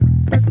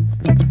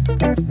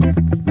Hello,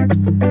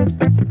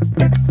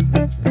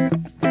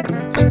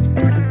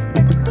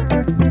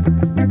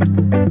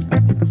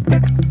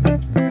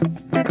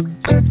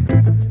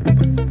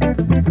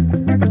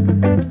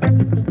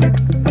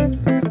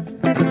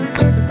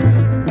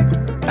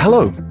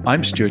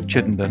 I'm Stuart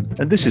Chittenden,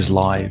 and this is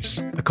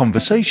Lives, a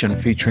conversation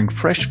featuring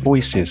fresh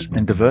voices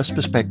and diverse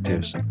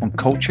perspectives on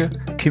culture,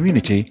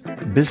 community,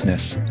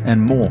 business,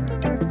 and more.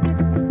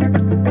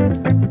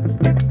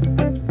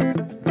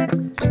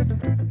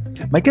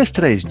 My guest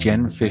today is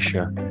Jen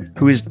Fisher,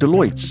 who is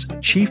Deloitte's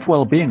Chief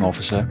Wellbeing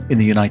Officer in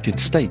the United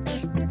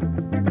States.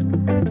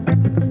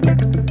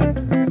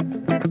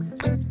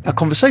 Our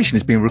conversation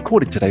is being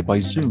recorded today by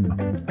Zoom.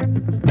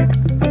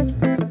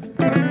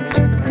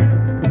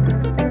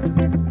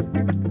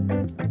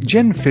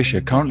 Jen Fisher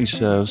currently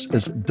serves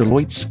as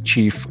Deloitte's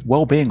Chief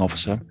Wellbeing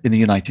Officer in the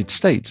United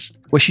States,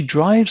 where she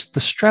drives the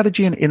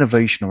strategy and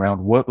innovation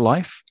around work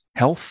life,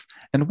 health,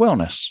 and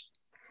wellness.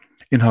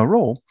 In her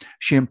role,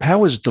 she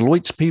empowers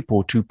Deloitte's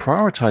people to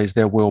prioritize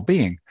their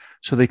well-being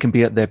so they can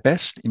be at their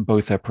best in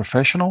both their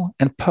professional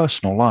and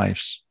personal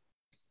lives.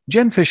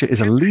 Jen Fisher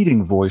is a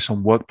leading voice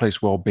on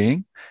workplace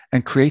well-being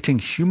and creating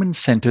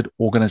human-centered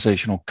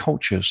organizational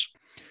cultures.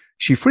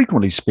 She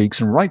frequently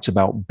speaks and writes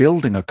about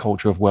building a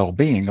culture of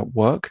well-being at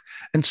work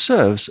and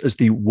serves as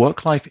the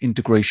Work-Life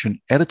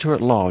Integration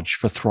Editor-at-Large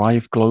for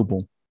Thrive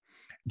Global.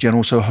 Jen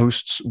also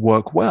hosts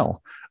Work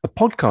Well, a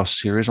podcast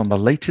series on the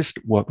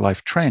latest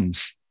work-life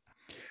trends.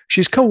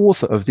 She's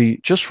co-author of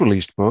the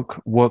just-released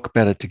book, Work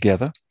Better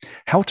Together,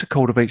 How to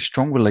Cultivate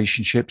Strong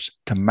Relationships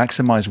to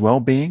Maximize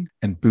Well-Being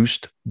and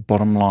Boost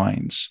Bottom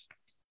Lines.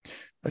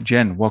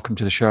 Jen, welcome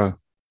to the show.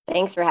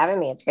 Thanks for having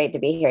me. It's great to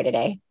be here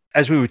today.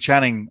 As we were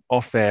chatting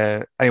off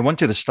air, I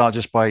wanted to start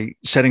just by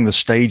setting the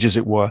stage, as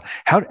it were.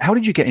 How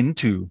did you get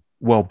into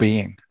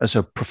well-being as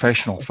a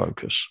professional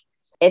focus?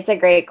 It's a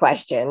great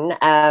question.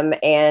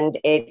 And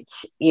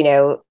it's,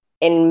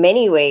 in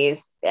many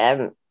ways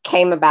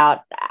came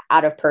about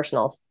out of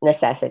personal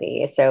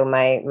necessity. So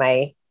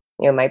my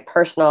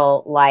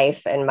personal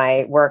life and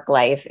my work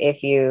life,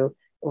 if you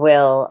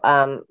will,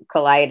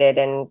 collided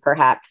and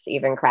perhaps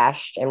even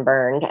crashed and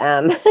burned.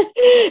 About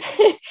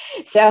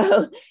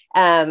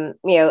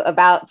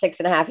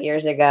 6.5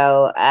 years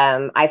ago,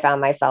 I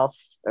found myself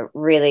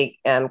really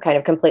kind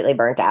of completely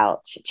burnt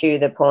out to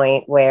the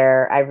point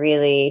where I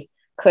really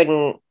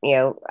couldn't,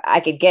 I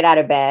could get out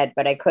of bed,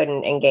 but I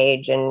couldn't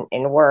engage in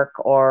work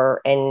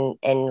or in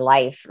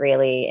life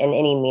really in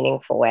any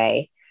meaningful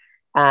way.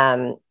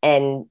 So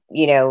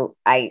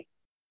I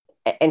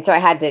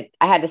had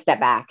to step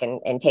back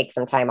and take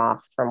some time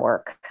off from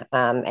work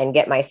and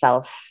get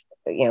myself,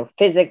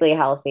 physically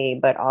healthy,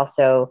 but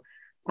also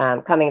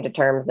coming to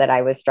terms that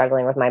I was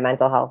struggling with my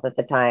mental health at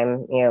the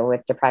time,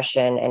 with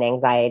depression and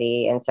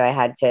anxiety. And so I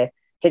had to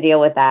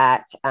deal with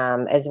that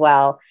as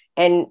well.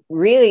 And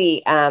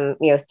really,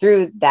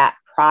 through that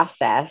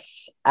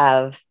process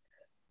of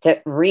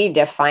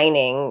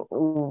redefining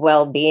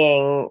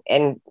well-being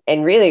and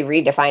really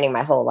redefining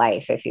my whole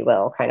life, if you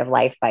will, kind of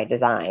life by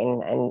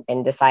design,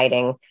 and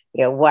deciding,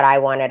 what I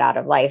wanted out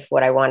of life,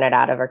 what I wanted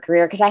out of a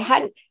career, because I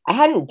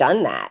hadn't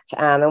done that.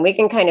 And we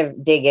can kind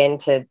of dig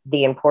into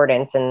the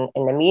importance and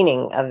the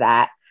meaning of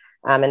that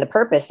and the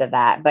purpose of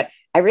that. But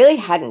I really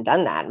hadn't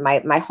done that.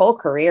 My whole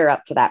career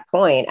up to that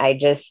point, I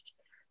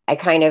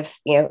kind of,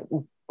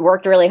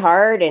 worked really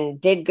hard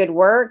and did good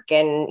work.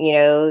 And,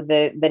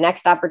 the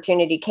next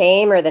opportunity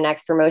came or the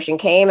next promotion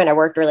came and I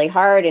worked really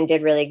hard and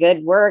did really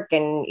good work.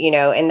 And,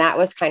 and that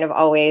was kind of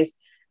always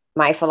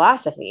my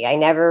philosophy. I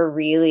never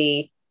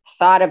really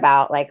thought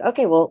about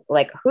okay, well,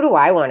 who do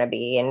I want to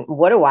be and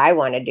what do I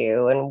want to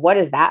do? And what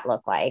does that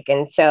look like?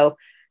 And so,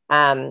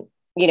 the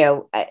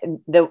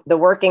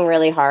working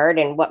really hard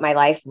and what my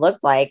life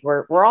looked like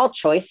were all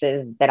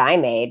choices that I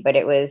made, but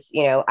it was,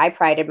 I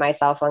prided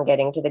myself on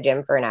getting to the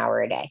gym for an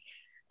hour a day.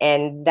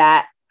 And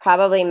that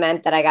probably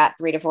meant that I got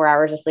 3 to 4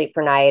 hours of sleep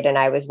per night and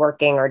I was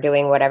working or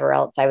doing whatever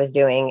else I was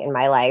doing in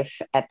my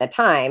life at the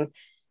time.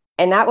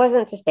 And that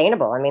wasn't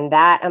sustainable. I mean,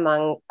 that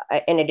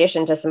in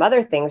addition to some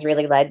other things,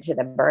 really led to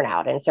the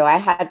burnout. And so I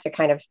had to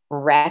kind of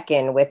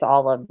reckon with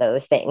all of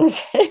those things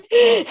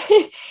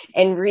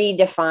and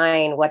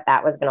redefine what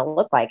that was going to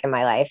look like in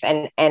my life.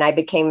 And I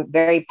became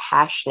very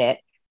passionate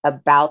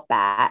about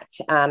that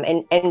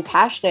and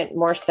passionate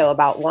more so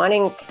about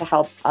wanting to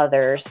help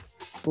others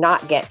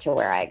not get to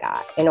where I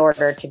got in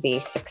order to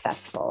be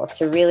successful,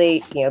 to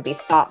really, be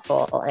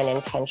thoughtful and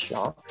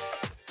intentional.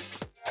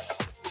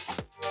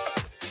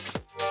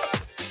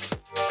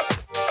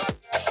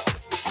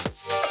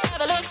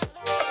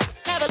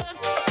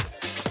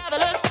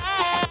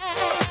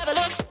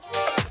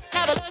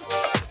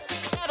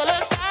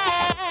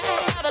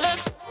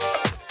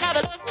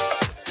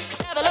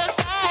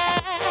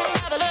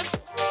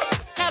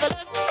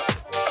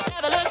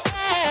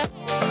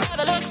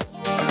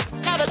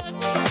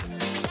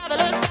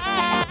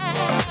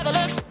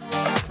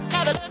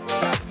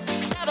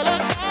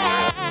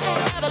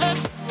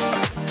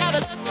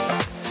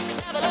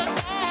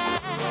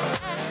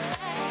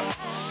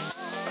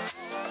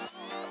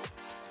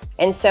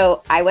 And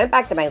so I went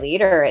back to my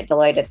leader at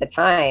Deloitte at the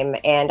time,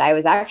 and I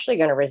was actually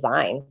going to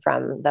resign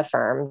from the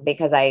firm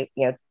because there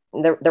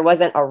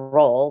wasn't a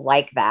role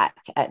like that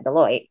at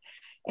Deloitte.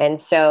 And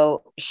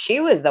so she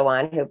was the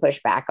one who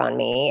pushed back on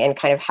me and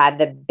kind of had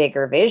the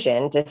bigger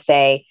vision to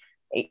say,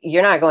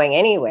 you're not going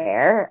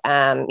anywhere.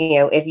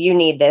 If you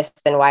need this,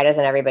 then why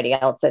doesn't everybody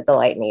else at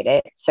Deloitte need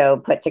it? So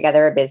put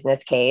together a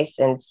business case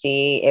and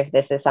see if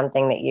this is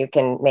something that you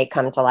can make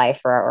come to life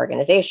for our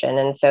organization.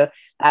 And so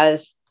that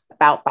was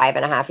about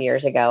 5.5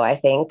 years ago, I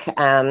think.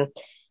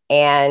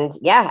 And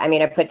yeah, I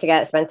mean,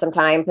 spent some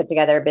time, put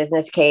together a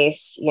business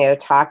case,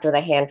 talked with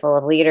a handful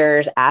of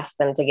leaders, asked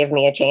them to give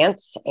me a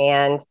chance,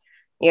 and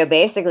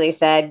basically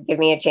said, give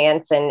me a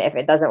chance. And if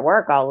it doesn't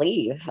work, I'll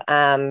leave.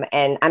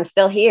 And I'm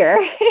still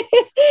here.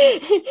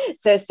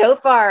 So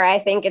far, I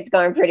think it's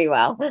going pretty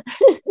well.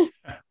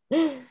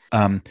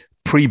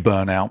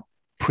 Pre-burnout,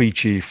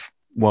 pre-chief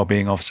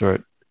wellbeing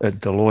officer at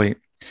Deloitte,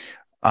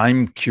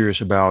 I'm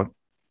curious about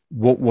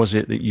what was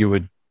it that you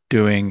were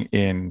doing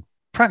in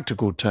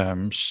practical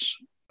terms,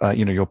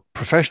 your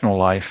professional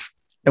life,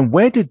 and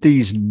where did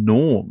these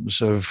norms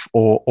of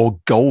or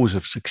goals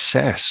of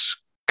success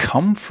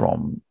come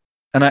from?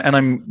 And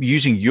I'm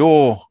using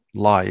your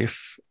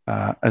life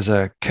as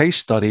a case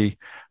study,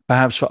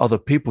 perhaps for other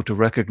people to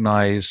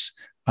recognize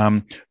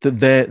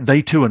that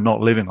they too are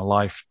not living a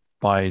life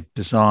by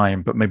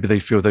design, but maybe they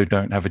feel they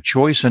don't have a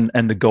choice, and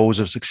the goals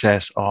of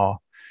success are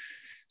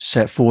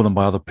set for them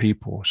by other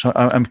people. So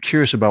I'm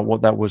curious about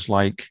what that was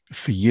like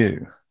for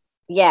you.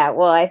 Yeah,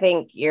 well, I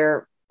think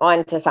you're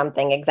onto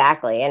something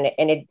exactly, and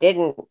it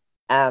didn't.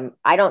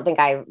 I don't think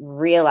I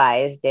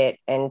realized it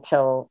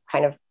until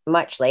kind of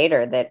much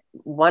later that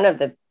one of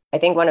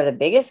the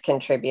biggest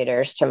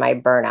contributors to my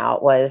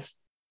burnout was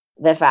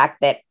the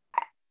fact that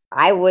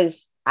I was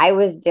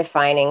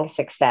defining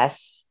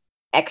success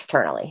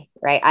externally,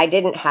 right? I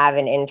didn't have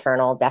an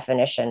internal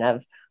definition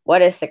of what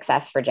does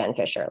success for Jen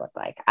Fisher look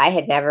like. I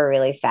had never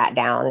really sat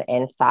down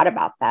and thought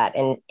about that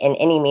in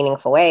any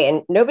meaningful way.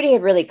 And nobody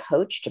had really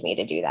coached me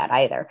to do that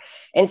either.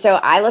 And so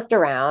I looked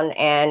around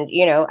and,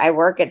 I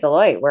work at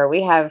Deloitte where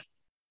we have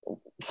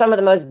some of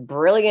the most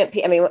brilliant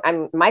people.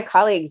 My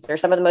colleagues are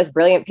some of the most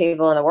brilliant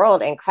people in the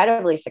world,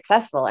 incredibly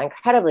successful,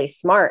 incredibly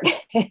smart.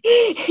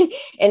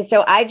 And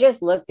so I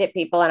just looked at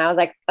people and I was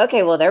like,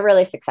 okay, well, they're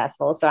really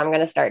successful, so I'm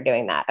going to start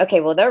doing that.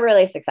 Okay, well, they're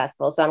really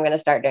successful, so I'm going to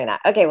start doing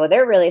that. Okay, well,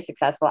 they're really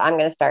successful, I'm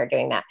going to start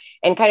doing that.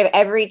 And kind of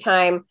every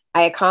time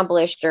I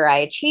accomplished or I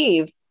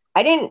achieved,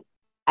 I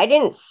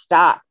didn't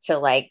stop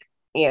to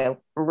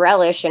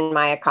relish in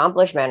my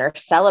accomplishment or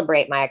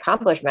celebrate my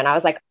accomplishment.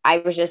 I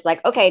was just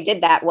like, okay, I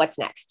did that. What's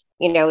next?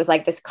 It was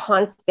like this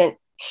constant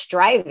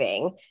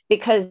striving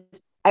because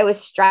I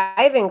was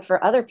striving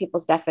for other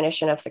people's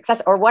definition of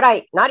success, or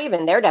not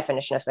even their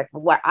definition of success,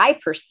 what I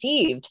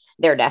perceived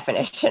their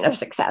definition of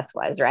success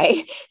was,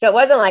 right? So it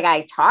wasn't like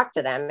I talked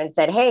to them and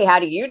said, hey, how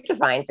do you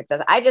define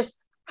success? I just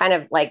kind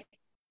of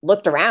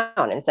looked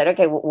around and said,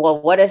 okay, well,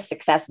 what does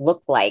success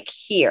look like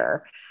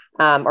here?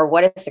 Or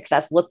what does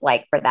success look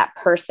like for that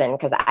person?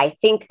 Because I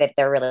think that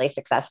they're really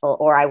successful,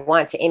 or I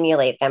want to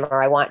emulate them,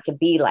 or I want to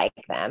be like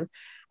them.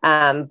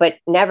 But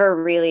never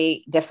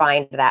really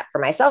defined that for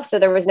myself. So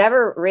there was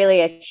never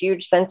really a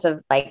huge sense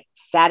of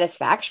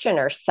satisfaction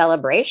or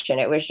celebration.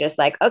 It was just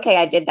like, okay,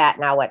 I did that.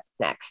 Now what's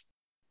next?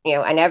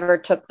 I never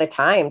took the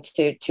time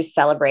to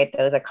celebrate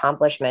those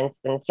accomplishments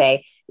and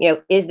say,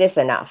 is this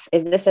enough?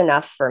 Is this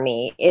enough for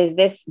me? Is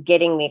this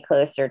getting me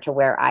closer to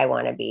where I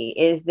want to be?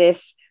 Is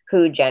this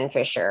who Jen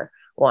Fisher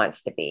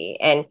wants to be?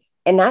 And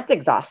that's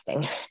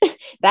exhausting.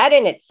 That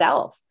in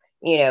itself,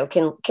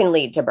 can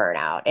lead to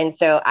burnout. And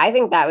so I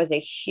think that was a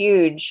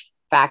huge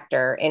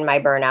factor in my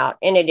burnout,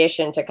 in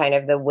addition to kind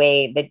of the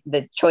way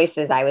the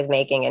choices I was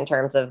making in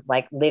terms of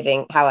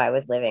how I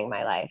was living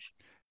my life.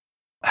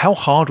 How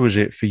hard was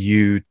it for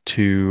you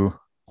to,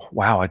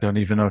 wow, I don't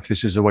even know if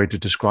this is a way to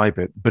describe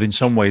it, but in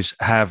some ways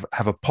have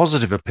a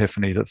positive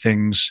epiphany that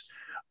things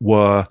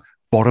were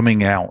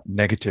bottoming out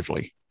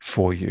negatively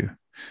for you?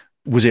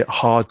 Was it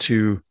hard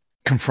to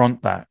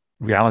confront that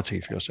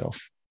reality for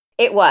yourself?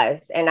 It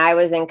was, and I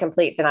was in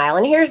complete denial.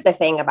 And here's the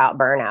thing about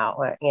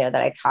burnout, that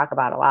I talk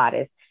about a lot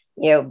is,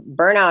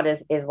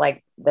 burnout is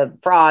like the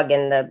frog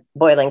in the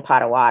boiling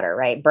pot of water,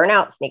 right?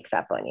 Burnout sneaks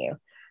up on you.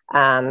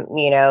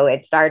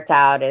 It starts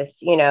out as,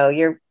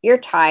 you're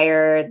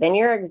tired, then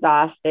you're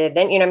exhausted,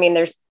 then,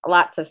 there's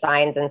lots of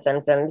signs and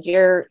symptoms.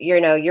 You're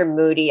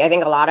moody. I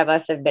think a lot of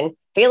us have been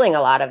feeling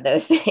a lot of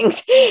those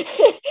things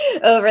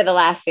over the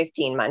last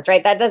 15 months,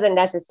 right? That doesn't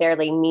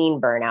necessarily mean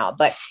burnout,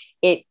 but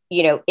it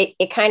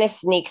kind of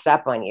sneaks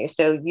up on you.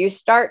 So you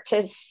start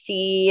to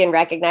see and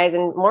recognize,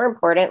 and more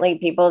importantly,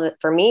 people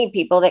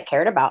that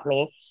cared about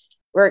me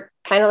were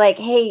kind of like,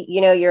 hey,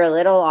 you're a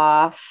little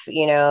off,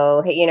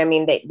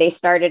 they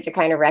started to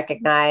kind of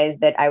recognize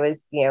that I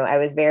was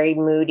very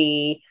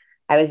moody.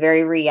 I was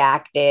very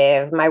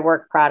reactive. My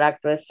work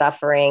product was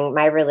suffering.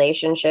 My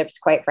relationships,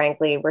 quite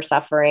frankly, were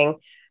suffering.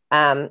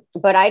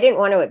 But I didn't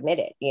want to admit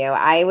it.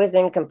 I was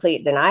in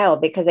complete denial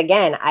because,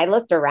 again, I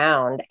looked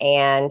around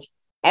and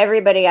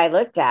everybody I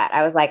looked at,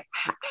 I was like,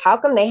 how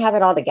come they have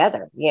it all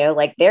together?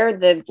 Like they're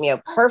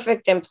the,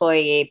 perfect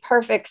employee,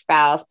 perfect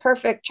spouse,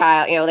 perfect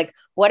child, like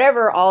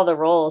whatever all the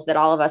roles that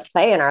all of us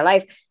play in our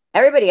life.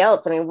 Everybody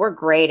else, I mean, we're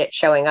great at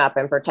showing up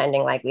and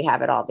pretending like we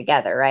have it all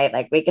together, right?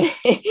 Like we can,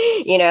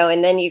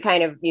 and then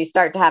you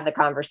start to have the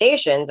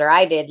conversations, or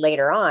I did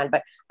later on,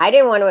 but I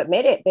didn't want to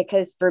admit it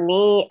because for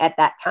me at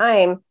that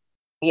time,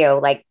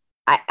 like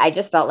I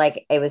just felt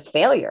like it was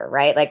failure,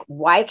 right? Like,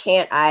 why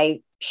can't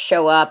I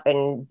show up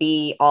and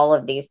be all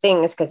of these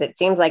things? Because it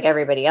seems like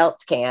everybody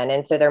else can.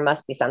 And so there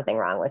must be something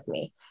wrong with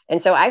me.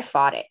 And so I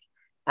fought it.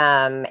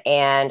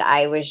 And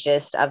I was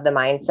just of the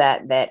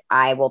mindset that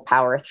I will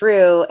power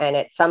through, and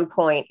at some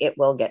point it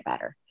will get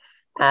better.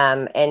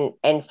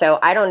 And so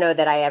I don't know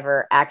that I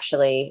ever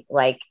actually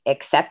like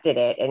accepted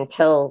it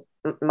until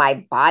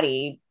my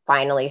body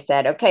finally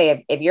said,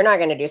 okay, if you're not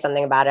going to do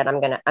something about it, I'm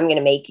going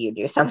to make you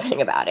do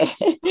something about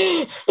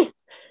it.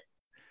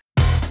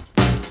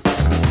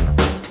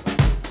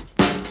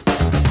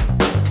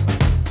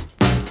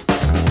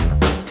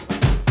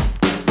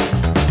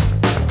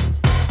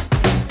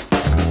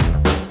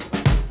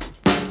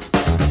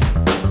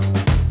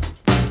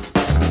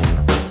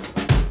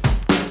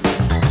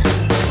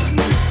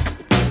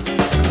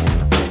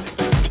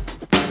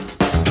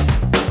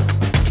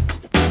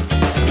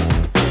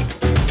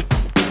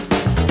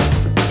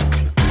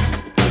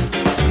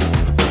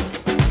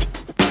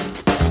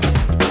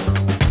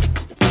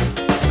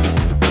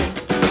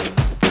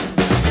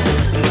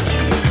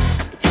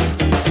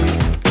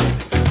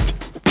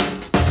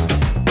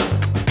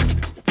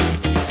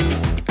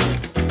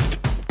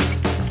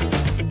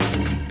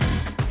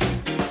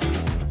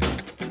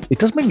 It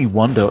does make me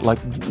wonder, like,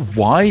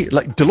 why,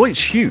 like, Deloitte's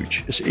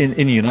huge. It's in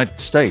the United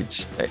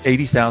States,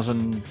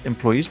 80,000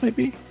 employees,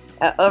 maybe?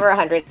 Over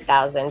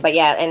 100,000, but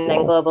yeah. And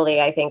then Whoa.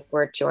 globally, I think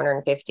we're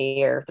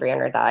 250 or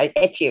 300,000.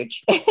 It's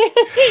huge.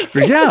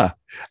 Yeah.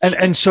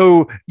 And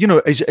so,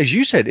 as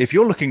you said, if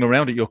you're looking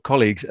around at your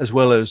colleagues as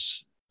well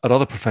as at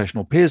other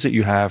professional peers that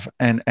you have,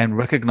 and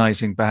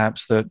recognizing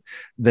perhaps that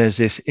there's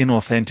this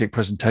inauthentic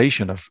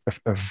presentation of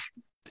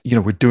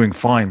we're doing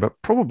fine, but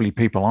probably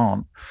people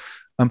aren't.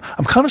 I'm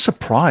kind of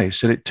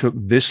surprised that it took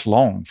this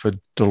long for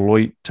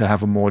Deloitte to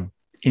have a more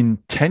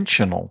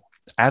intentional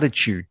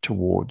attitude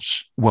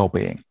towards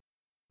well-being.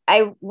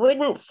 I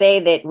wouldn't say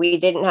that we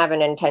didn't have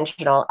an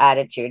intentional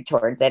attitude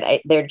towards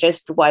it. There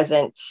just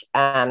wasn't.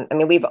 I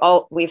mean,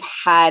 we've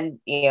had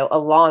a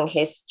long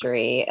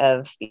history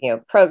of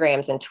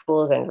programs and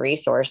tools and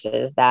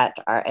resources that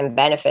are and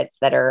benefits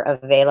that are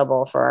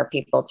available for our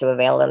people to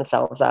avail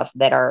themselves of,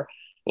 that are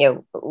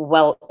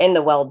well in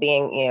the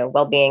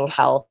well-being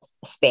health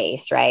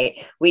space,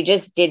 right? We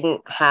just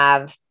didn't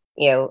have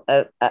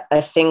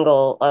a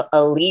single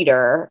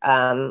leader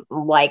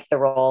like the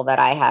role that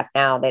I have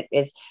now. That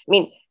is, I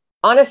mean,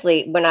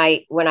 honestly, when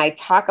I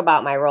talk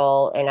about my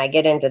role and I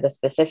get into the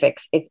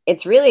specifics,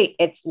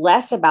 it's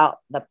less about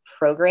the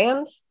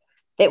programs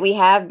that we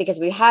have, because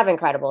we have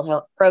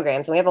incredible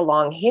programs and we have a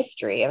long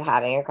history of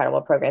having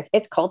incredible programs.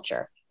 It's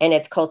culture, and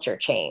it's culture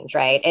change,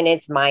 right? And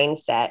it's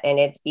mindset, and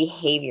it's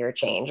behavior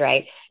change,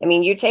 right? I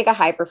mean, you take a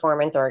high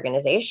performance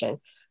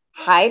organization,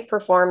 high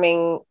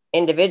performing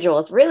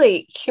individuals,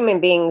 really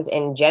human beings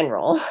in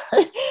general,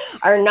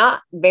 are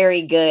not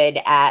very good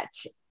at,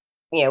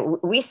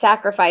 we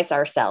sacrifice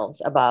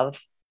ourselves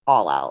above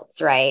all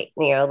else, right?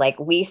 Like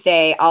we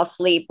say, I'll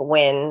sleep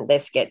when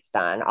this gets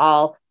done.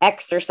 I'll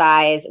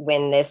exercise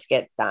when this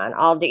gets done.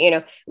 I'll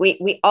do,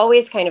 we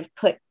always kind of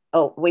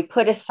we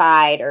put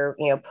aside, or,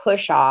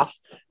 push off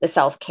the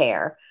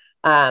self-care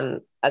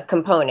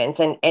components.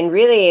 And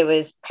really it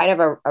was kind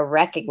of a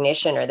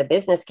recognition, or the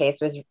business case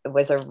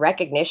was a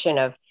recognition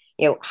of,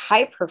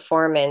 high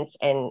performance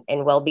and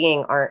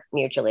well-being aren't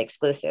mutually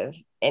exclusive.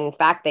 In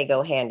fact, they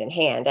go hand in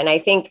hand. And I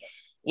think,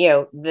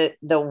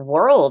 the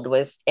world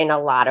was, in a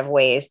lot of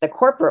ways, the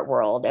corporate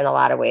world in a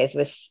lot of ways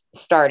was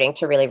starting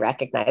to really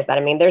recognize that.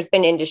 I mean, there's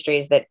been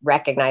industries that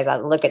recognize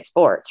that. Look at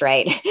sports,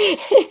 right?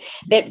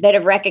 that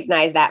have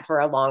recognized that for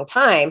a long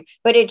time,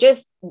 but it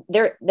just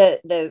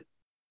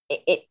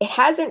it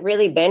hasn't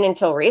really been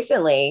until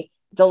recently,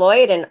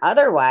 Deloitte and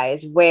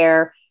otherwise,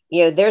 where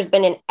there's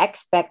been an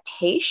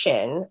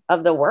expectation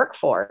of the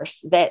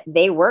workforce that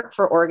they work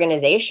for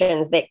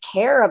organizations that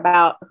care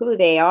about who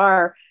they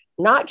are,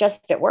 not just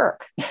at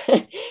work,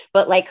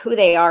 but like who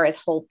they are as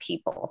whole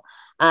people.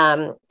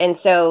 And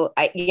so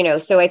I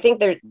think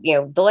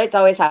Deloitte's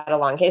always had a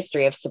long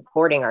history of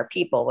supporting our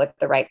people with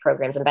the right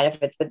programs and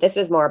benefits. But this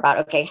is more about,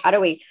 okay, how do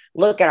we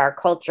look at our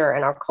culture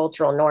and our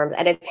cultural norms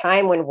at a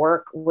time when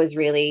work was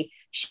really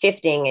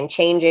shifting and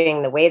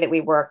changing the way that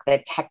we work,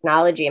 the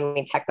technology. I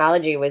mean,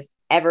 technology was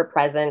ever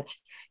present.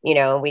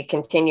 We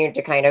continued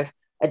to kind of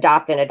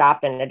adopt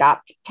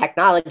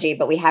technology,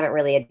 but we haven't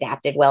really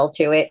adapted well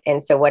to it.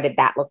 And so what did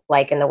that look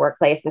like in the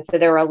workplace? And so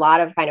there were a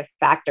lot of kind of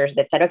factors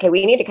that said, okay,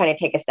 we need to kind of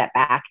take a step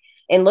back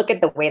and look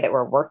at the way that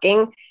we're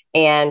working,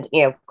 and,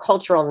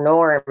 cultural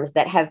norms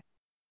that have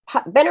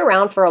been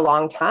around for a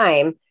long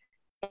time,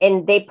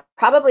 and they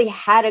probably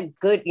had a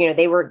good,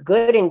 they were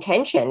good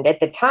intentioned at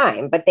the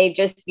time, but they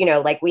just,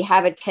 like we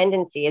have a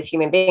tendency as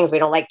human beings, we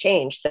don't like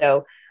change.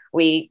 So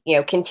we,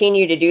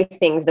 continue to do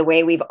things the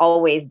way we've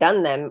always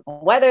done them,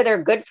 whether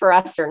they're good for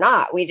us or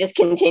not. We just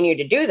continue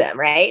to do them,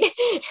 right?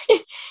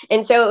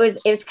 And so it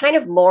was kind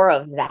of more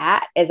of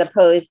that, as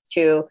opposed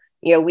to,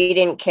 we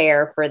didn't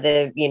care for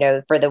the,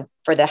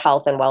 for the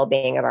health and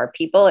well-being of our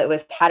people. It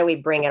was, how do we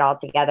bring it all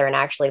together and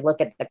actually look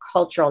at the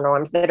cultural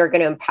norms that are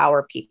going to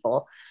empower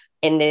people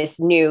in this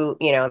new,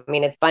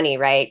 it's funny,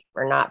 right?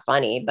 Or not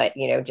funny, but,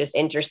 just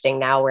interesting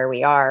now where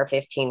we are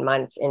 15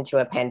 months into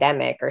a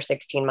pandemic, or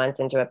 16 months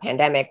into a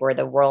pandemic, where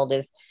the world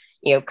is,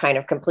 kind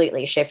of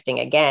completely shifting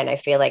again. I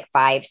feel like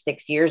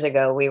 5-6 years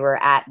ago, we were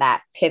at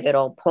that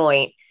pivotal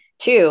point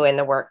too in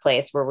the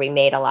workplace where we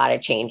made a lot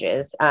of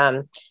changes.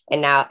 And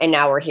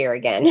now we're here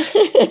again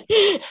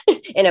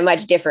in a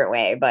much different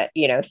way, but,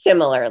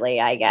 similarly,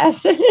 I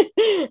guess.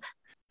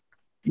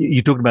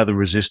 You talked about the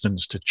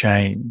resistance to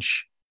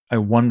change. I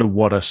wonder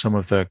what are some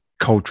of the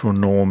cultural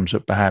norms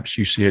that perhaps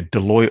you see at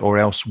Deloitte or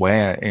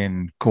elsewhere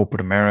in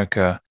corporate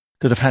America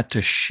that have had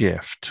to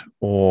shift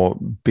or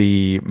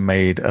be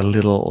made a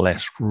little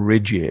less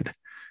rigid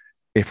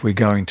if we're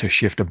going to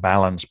shift a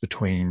balance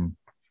between,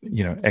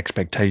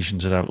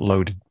 expectations that are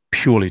loaded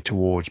purely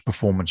towards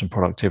performance and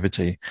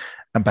productivity,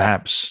 and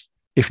perhaps,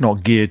 if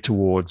not geared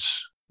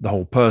towards the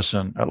whole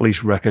person, at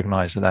least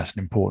recognize that that's an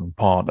important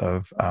part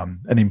of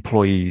an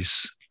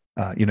employee's,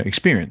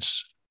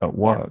 experience at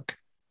work.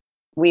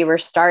 We were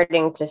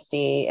starting to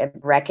see a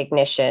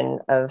recognition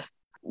of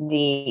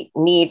the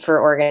need for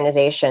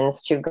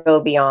organizations to go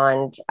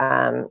beyond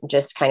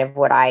just kind of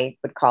what I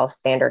would call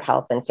standard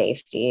health and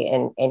safety,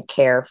 and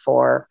care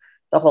for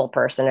the whole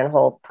person and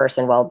whole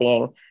person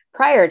well-being.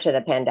 Prior to the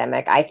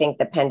pandemic, I think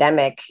the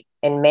pandemic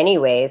in many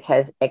ways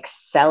has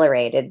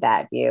accelerated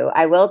that view.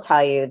 I will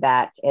tell you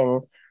that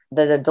in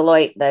the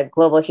Deloitte, the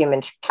Global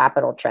Human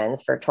Capital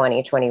Trends for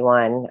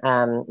 2021,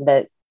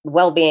 the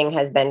well-being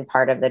has been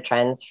part of the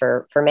trends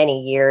for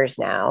many years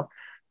now.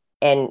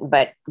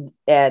 But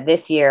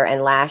this year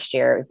and last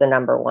year, it was the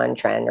number one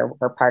trend,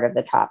 or part of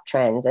the top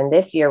trends. And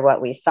this year,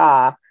 what we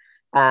saw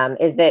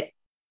is that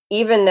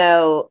even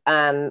though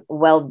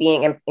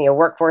well-being and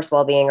workforce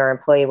well-being or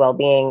employee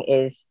well-being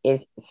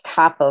is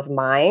top of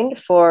mind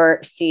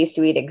for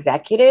C-suite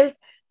executives,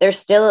 there's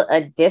still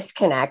a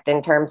disconnect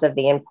in terms of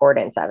the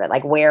importance of it,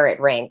 like where it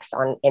ranks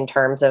in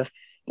terms of,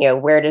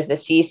 where does the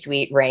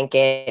C-suite rank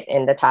it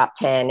in the top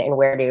 10, and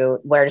where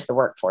does the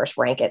workforce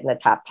rank it in the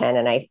top 10?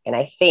 And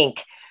I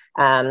think,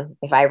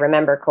 if I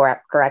remember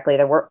correctly,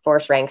 the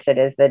workforce ranks it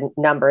as the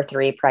number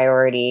 3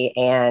 priority,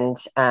 and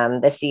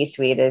the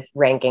C-suite is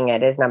ranking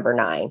it as number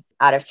 9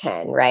 out of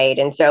 10, right?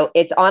 And so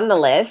it's on the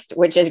list,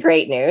 which is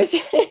great news,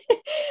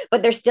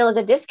 but there still is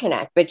a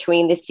disconnect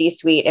between the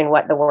C-suite and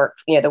what the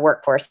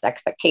workforce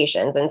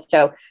expectations. And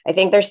so I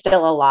think there's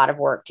still a lot of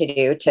work to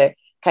do to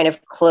kind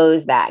of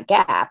close that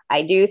gap.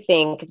 I do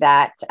think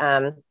that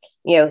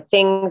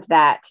things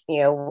that,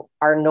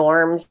 are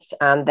norms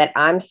that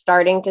I'm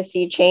starting to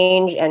see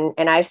change,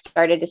 and I've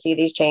started to see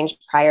these change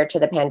prior to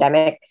the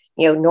pandemic,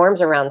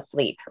 norms around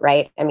sleep,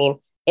 right? I mean,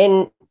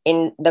 in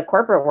the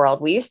corporate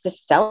world, we used to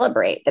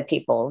celebrate the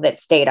people that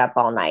stayed up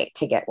all night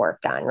to get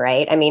work done,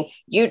 right? I mean,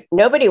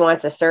 nobody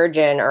wants a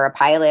surgeon or a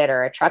pilot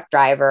or a truck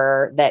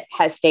driver that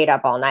has stayed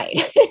up all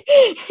night.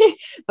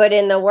 But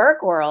in the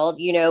work world,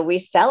 we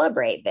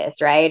celebrate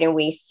this, right? And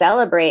we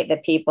celebrate the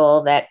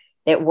people that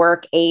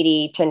work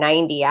 80 to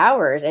 90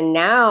 hours. And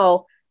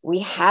now we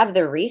have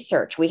the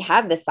research, we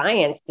have the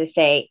science to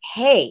say,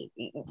 hey,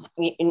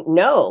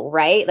 no,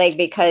 right? Like,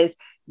 because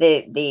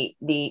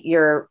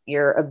your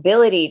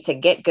ability to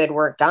get good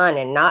work done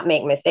and not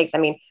make mistakes. I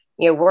mean,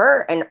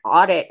 we're an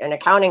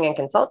accounting and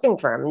consulting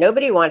firm.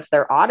 Nobody wants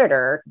their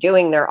auditor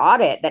doing their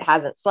audit that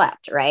hasn't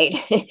slept, right?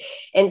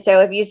 And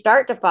so if you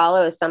start to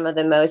follow some of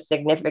the most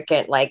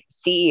significant, like,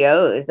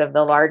 CEOs of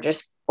the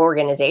largest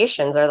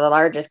organizations or the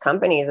largest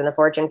companies in the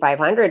Fortune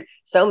 500,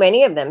 so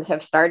many of them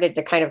have started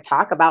to kind of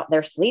talk about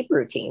their sleep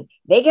routine.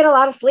 They get a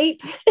lot of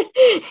sleep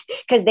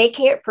because they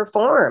can't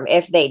perform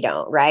if they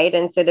don't, right?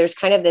 And so there's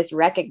kind of this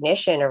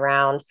recognition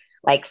around,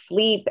 like,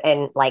 sleep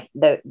and, like,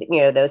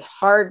 those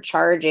hard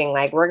charging,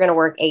 like, we're going to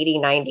work 80,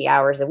 90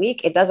 hours a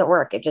week. It doesn't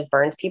work. It just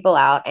burns people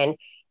out, and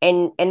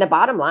the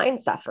bottom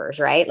line suffers,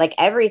 right? Like,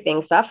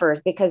 everything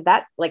suffers because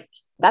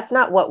that's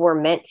not what we're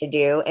meant to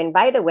do. And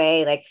by the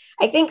way, like,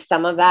 I think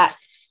some of that,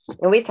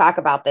 and we talk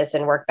about this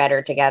in Work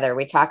Better Together,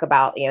 we talk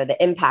about, the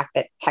impact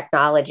that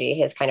technology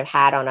has kind of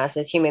had on us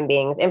as human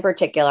beings, in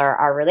particular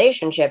our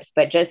relationships,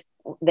 but just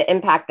the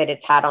impact that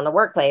it's had on the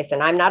workplace.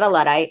 And I'm not a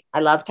Luddite. I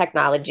love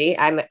technology.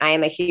 I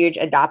am a huge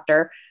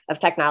adopter of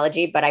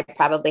technology, but I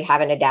probably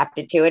haven't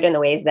adapted to it in the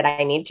ways that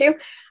I need to.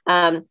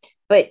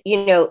 But,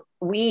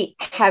 we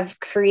have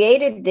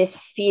created this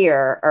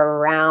fear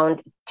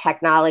around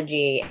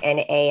technology and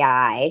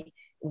AI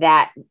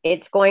that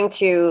it's going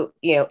to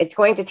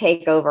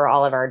take over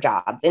all of our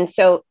jobs. And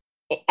so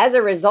as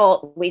a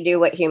result, we do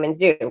what humans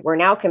do. We're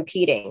now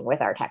competing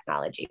with our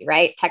technology,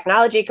 right?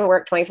 Technology can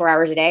work 24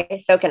 hours a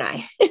day. So can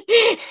I,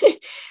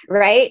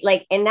 right?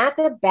 Like, and that's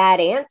a bad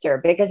answer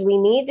because we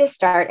need to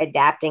start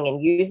adapting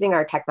and using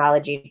our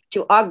technology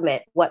to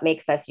augment what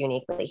makes us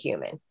uniquely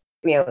human.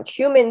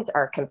 Humans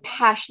are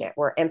compassionate,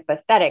 we're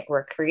empathetic,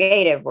 we're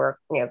creative, we're,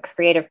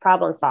 creative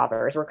problem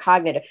solvers, we're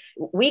cognitive.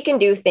 We can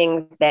do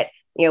things that,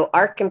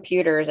 our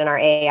computers and our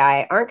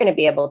AI aren't going to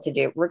be able to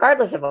do,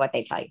 regardless of what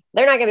they tell you.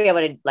 They're not going to be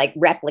able to like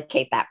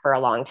replicate that for a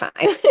long time,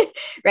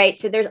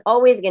 right? So there's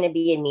always going to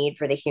be a need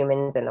for the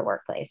humans in the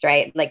workplace,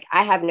 right? Like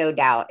I have no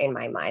doubt in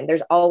my mind.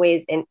 There's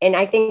always, and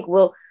I think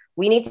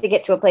we need to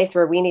get to a place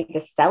where we need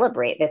to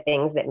celebrate the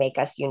things that make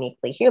us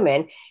uniquely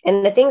human.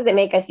 And the things that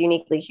make us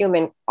uniquely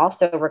human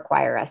also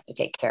require us to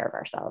take care of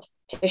ourselves,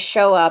 to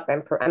show up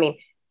and,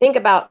 think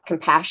about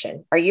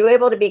compassion. Are you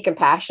able to be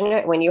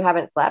compassionate when you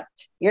haven't slept?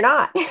 You're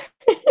not.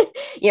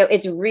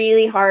 It's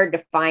really hard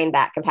to find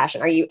that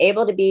compassion. Are you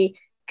able to be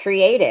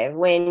creative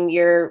when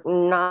you're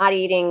not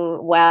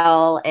eating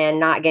well and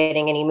not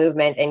getting any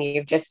movement and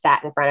you've just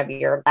sat in front of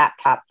your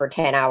laptop for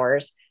 10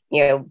 hours,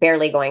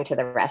 barely going to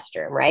the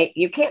restroom, right?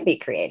 You can't be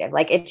creative.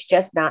 Like it's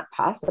just not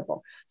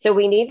possible. So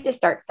we need to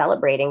start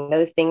celebrating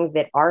those things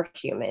that are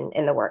human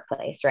in the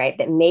workplace, right?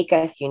 That make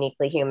us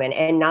uniquely human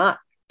and not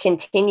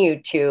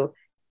continue to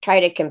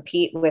try to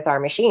compete with our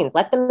machines.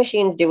 Let the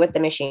machines do what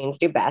the machines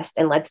do best,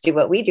 and let's do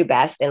what we do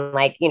best, and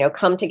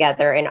come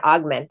together and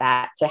augment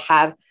that to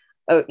have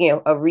a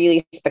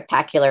really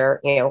spectacular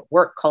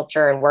work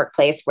culture and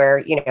workplace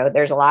where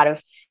there's a lot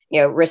of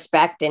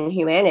respect and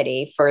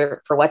humanity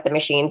for what the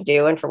machines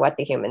do and for what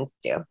the humans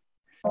do.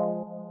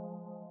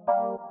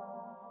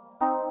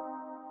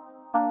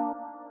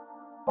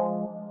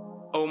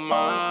 Oh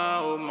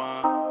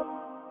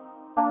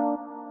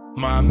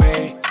my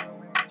mate.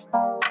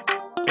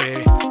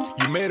 Hey,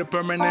 you made a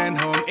permanent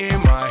home in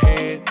my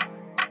head.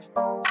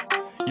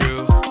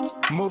 You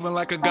moving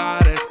like a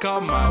goddess,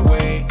 come my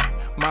way,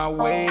 my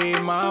way,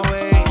 my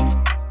way.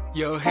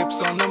 Your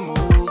hips on the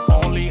move,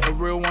 only a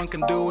real one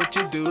can do what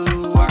you do.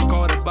 I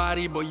caught a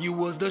body, but you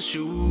was the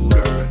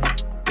shooter.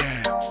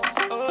 Damn,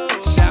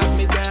 shot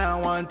me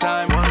down one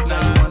time. Now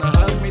you wanna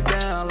hug me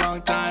down,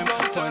 long time.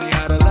 Funny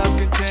how the love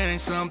can change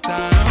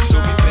sometimes. So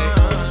me say,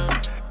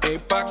 hey,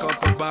 Paco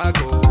for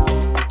Bago,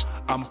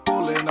 I'm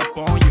pulling up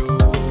on you.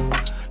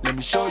 Let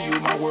me show you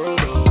my world.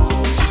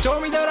 Oh. She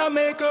told me that I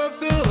make her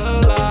feel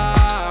alive.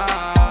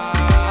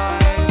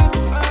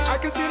 I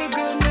can see the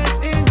goodness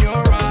in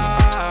your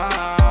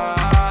eyes.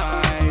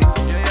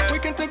 We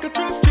can take a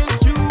trip,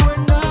 just you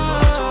and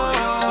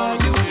I.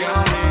 You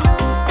got it.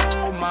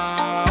 Oh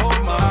my, oh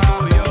my,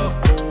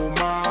 oh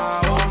my,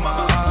 oh my,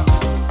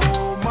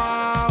 oh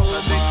my.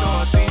 Adicto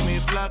a ti, mi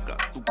flaca.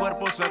 Tu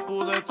cuerpo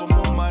sacude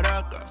como un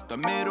maraca. Te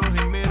miro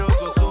y miro,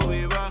 so sube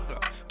y baja.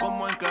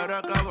 Como en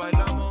Caracas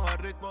bailamos al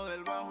ritmo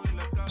del bajo.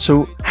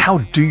 So how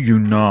do you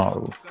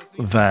know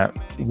that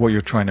what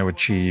you're trying to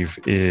achieve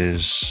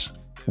is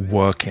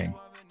working?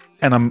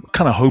 And I'm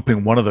kind of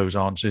hoping one of those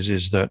answers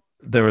is that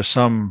there are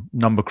some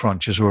number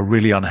crunchers who are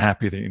really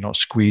unhappy that you're not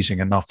squeezing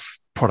enough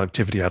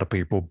productivity out of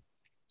people.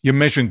 You're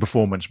measuring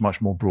performance much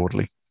more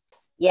broadly.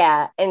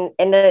 Yeah. And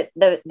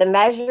the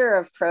measure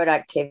of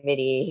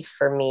productivity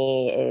for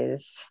me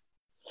is,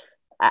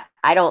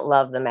 I don't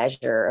love the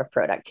measure of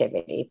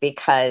productivity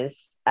because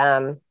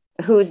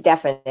whose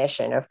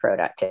definition of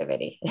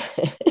productivity?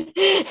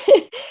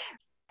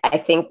 I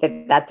think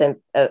that's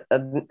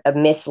a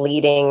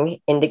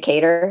misleading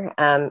indicator,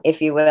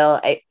 if you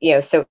will.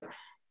 So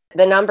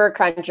the number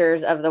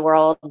crunchers of the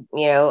world,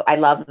 I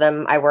love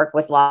them. I work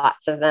with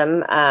lots of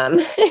them.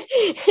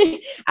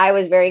 I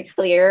was very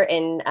clear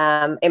in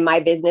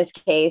my business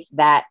case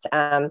that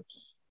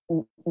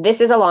this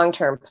is a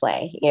long-term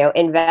play.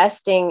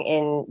 Investing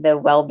in the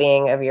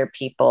well-being of your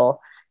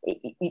people.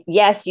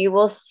 Yes, you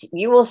will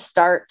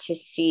start to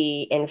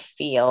see and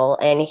feel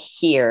and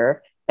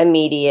hear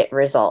immediate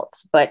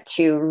results, but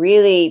to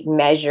really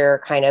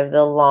measure kind of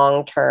the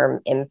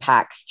long-term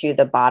impacts to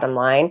the bottom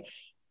line,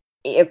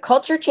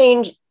 culture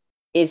change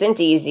isn't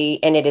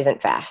easy and it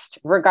isn't fast,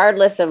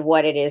 regardless of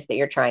what it is that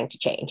you're trying to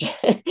change.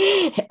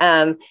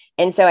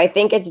 And so I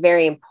think it's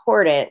very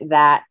important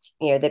that,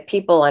 that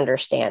people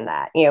understand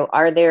that,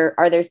 are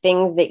there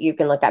things that you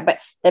can look at, but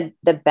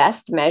the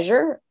best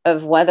measure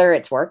of whether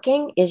it's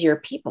working is your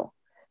people,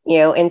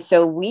 and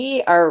so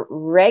we are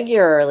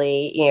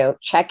regularly,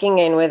 checking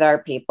in with our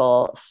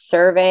people,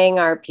 surveying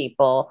our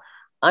people,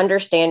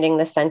 understanding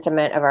the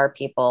sentiment of our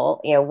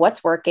people,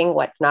 what's working,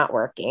 what's not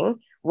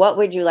working. What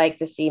would you like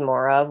to see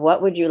more of?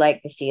 What would you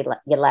like to see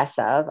less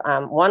of?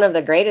 One of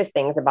the greatest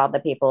things about the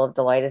people of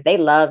Deloitte is they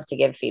love to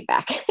give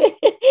feedback.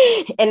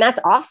 And that's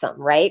awesome,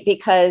 right?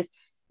 Because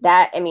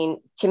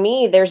to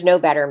me, there's no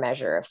better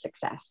measure of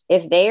success.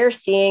 If they are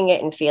seeing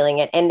it and feeling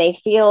it and they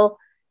feel,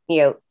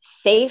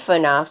 safe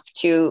enough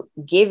to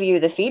give you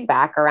the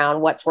feedback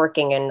around what's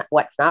working and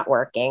what's not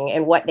working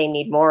and what they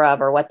need more of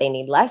or what they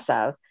need less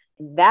of,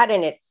 that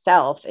in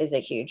itself is a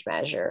huge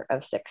measure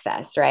of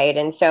success, right?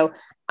 And so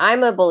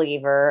I'm a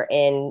believer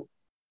in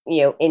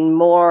in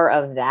more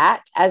of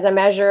that as a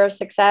measure of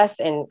success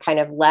and kind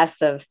of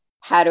less of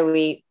how do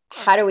we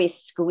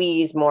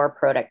squeeze more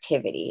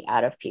productivity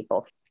out of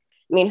people.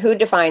 I mean, who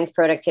defines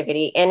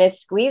productivity, and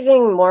is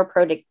squeezing more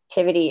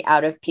productivity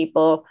out of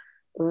people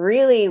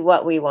really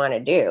what we want to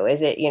do?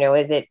 Is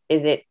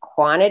it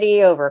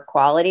quantity over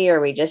quality, or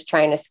are we just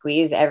trying to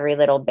squeeze every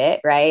little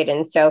bit, right?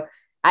 And so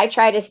I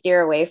try to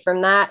steer away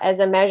from that as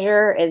a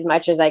measure as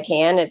much as I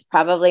can. It's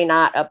probably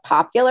not a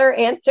popular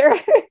answer,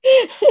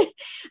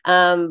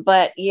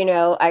 but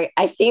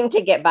I seem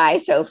to get by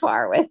so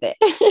far with it.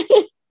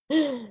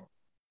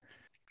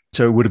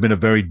 So it would have been a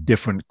very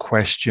different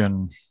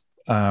question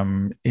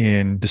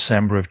in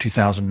December of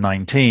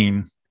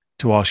 2019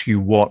 to ask you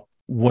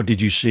what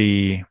did you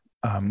see,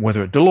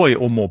 whether at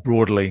Deloitte or more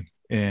broadly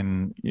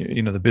in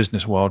the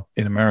business world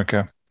in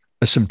America,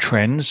 as some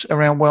trends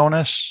around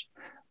wellness.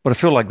 But I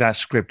feel like that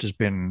script has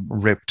been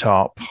ripped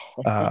up,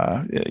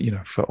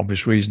 for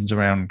obvious reasons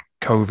around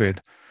COVID.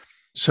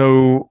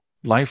 So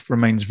life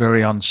remains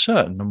very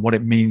uncertain, and what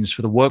it means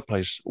for the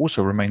workplace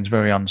also remains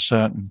very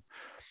uncertain.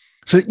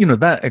 So,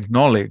 that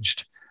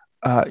acknowledged,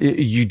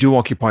 you do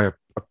occupy a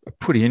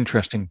pretty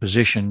interesting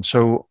position.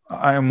 So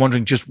I am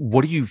wondering, just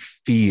what do you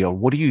feel?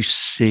 What do you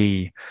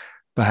see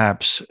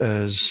perhaps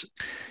as,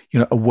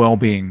 a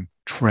well-being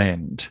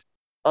trend?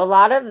 A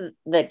lot of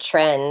the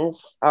trends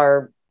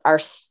are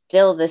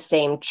still the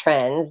same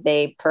trends.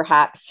 They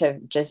perhaps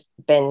have just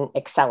been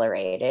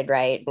accelerated,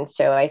 right? And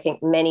so I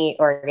think many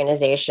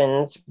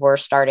organizations were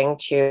starting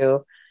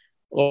to,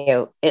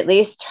 at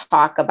least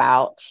talk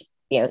about,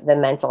 the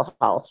mental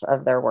health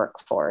of their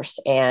workforce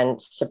and,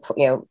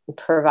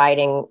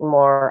 providing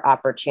more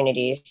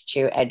opportunities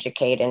to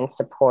educate and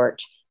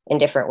support in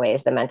different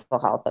ways the mental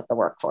health of the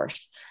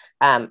workforce.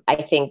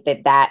 I think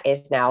that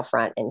is now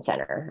front and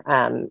center.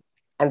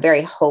 I'm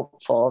very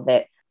hopeful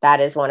that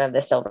is one of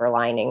the silver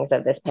linings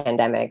of this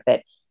pandemic,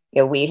 that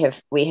we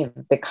have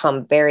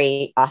become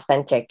very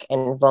authentic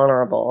and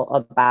vulnerable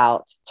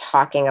about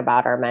talking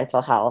about our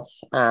mental health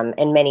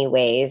in many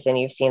ways. And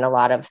you've seen a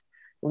lot of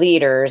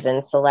leaders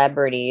and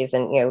celebrities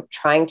and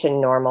trying to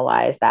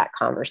normalize that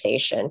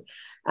conversation.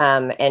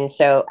 And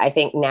so I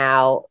think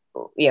now,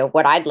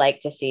 what I'd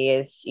like to see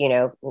is,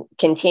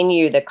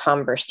 continue the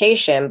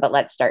conversation, but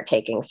let's start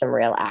taking some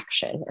real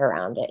action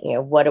around it.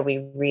 What are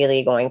we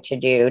really going to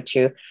do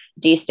to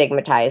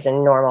destigmatize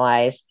and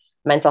normalize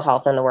mental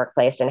health in the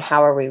workplace? And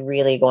how are we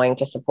really going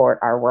to support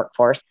our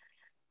workforce?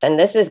 And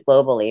this is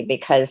globally,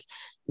 because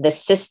the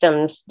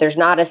systems, there's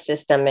not a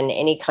system in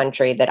any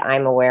country that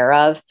I'm aware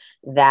of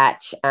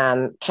that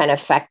can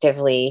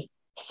effectively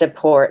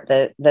support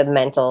the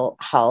mental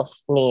health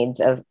needs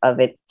of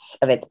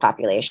its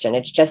population.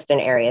 It's just an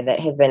area that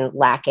has been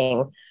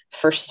lacking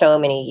for so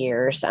many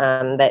years,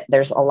 that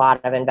there's a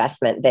lot of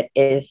investment that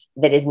is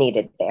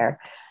needed there.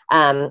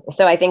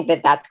 So I think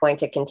that's going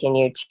to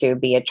continue to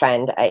be a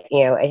trend. I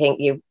think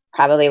you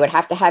probably would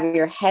have to have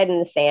your head in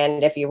the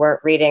sand if you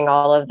weren't reading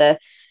all of the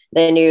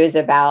news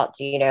about,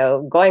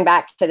 going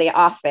back to the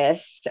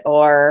office,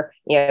 or,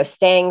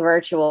 staying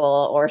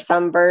virtual, or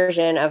some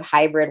version of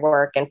hybrid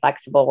work and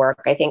flexible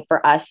work. I think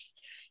for us,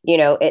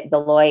 at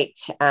Deloitte,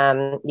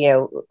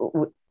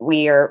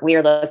 we are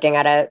looking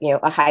at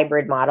a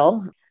hybrid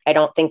model. I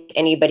don't think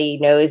anybody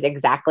knows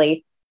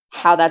exactly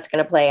how that's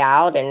going to play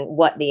out and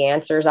what the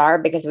answers are,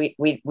 because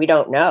we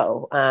don't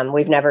know.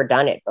 We've never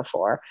done it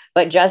before.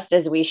 But just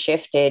as we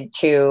shifted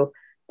to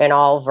an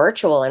all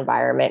virtual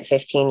environment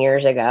 15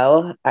 years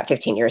ago,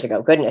 15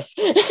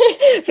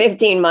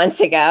 months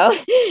ago.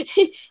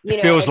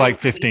 It feels like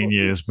 15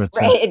 years, but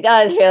right, it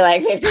does feel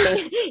like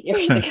 15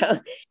 years ago.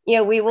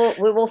 We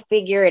will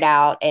figure it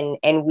out,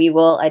 and we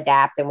will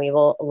adapt, and we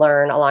will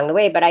learn along the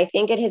way. But I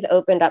think it has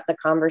opened up the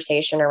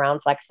conversation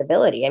around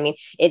flexibility. I mean,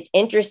 it's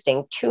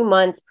interesting, 2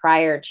 months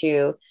prior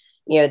to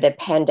the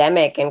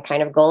pandemic and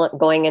kind of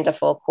going into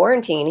full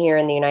quarantine here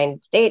in the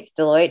United States,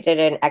 Deloitte did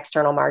an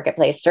external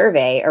marketplace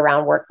survey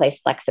around workplace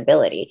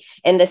flexibility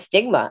and the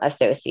stigma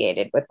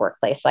associated with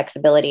workplace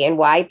flexibility, and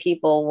why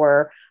people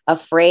were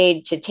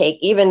afraid to take,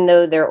 even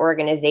though their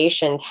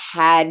organizations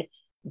had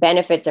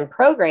benefits and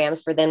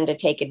programs for them to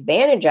take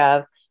advantage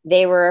of,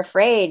 they were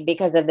afraid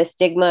because of the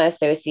stigma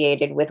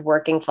associated with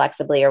working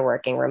flexibly or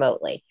working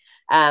remotely.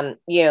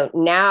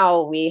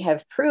 Now we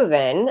have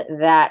proven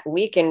that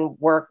we can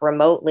work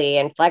remotely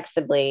and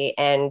flexibly,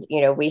 and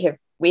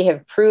we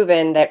have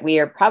proven that we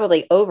are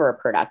probably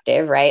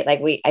overproductive, right?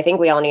 I think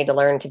we all need to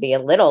learn to be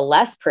a little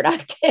less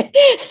productive,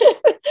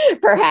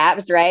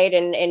 perhaps, right?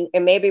 And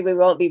maybe we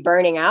won't be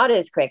burning out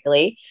as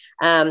quickly.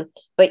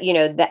 But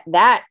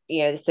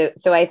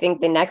so I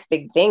think the next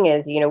big thing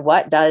is,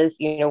 what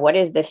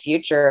is the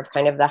future of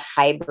kind of the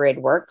hybrid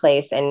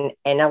workplace, and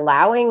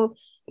allowing,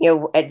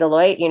 at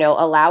Deloitte,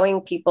 allowing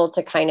people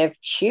to kind of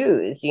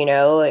choose,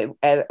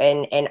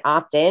 and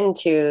opt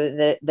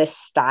into the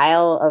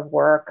style of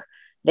work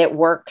that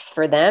works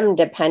for them,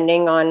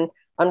 depending on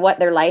what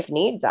their life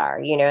needs are.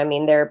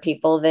 There are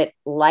people that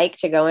like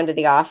to go into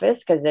the office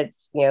because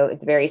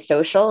it's very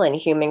social, and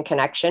human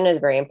connection is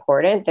very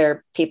important. There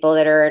are people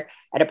that are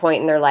at a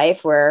point in their life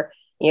where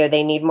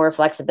they need more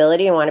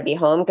flexibility and want to be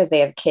home because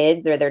they have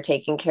kids or they're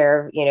taking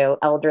care of,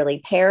 elderly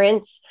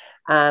parents.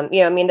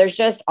 There's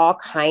just all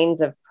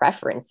kinds of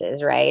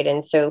preferences, right?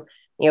 And so,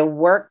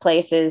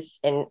 workplaces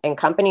and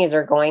companies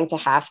are going to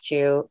have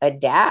to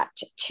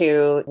adapt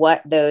to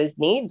what those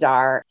needs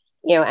are.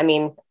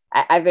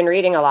 I've been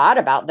reading a lot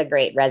about the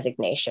Great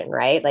Resignation,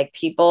 right? Like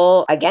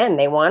people, again,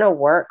 they want to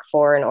work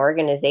for an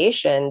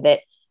organization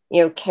that,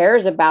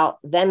 cares about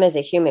them as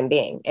a human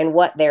being and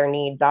what their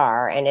needs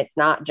are. And it's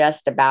not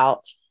just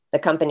about the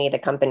company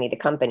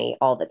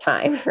all the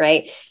time,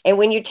 right? And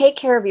when you take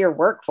care of your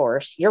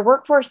workforce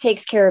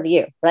takes care of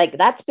you. Like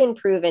that's been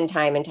proven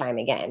time and time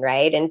again,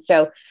 right? And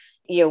so,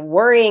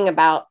 worrying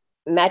about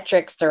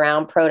metrics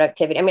around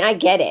productivity. I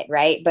get it,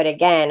 right? But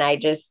again, I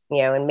just,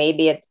 and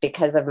maybe it's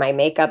because of my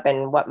makeup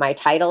and what my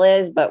title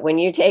is, but when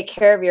you take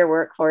care of your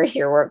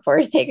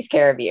workforce takes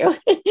care of you.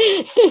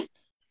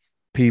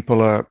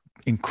 People are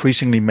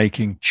increasingly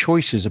making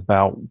choices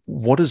about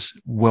what does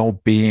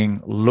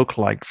well-being look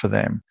like for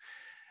them.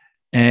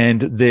 And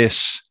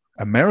this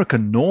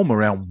American norm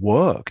around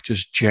work,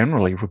 just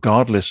generally,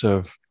 regardless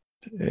of,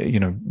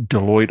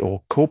 Deloitte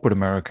or corporate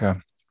America,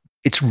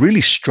 it's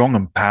really strong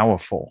and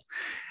powerful.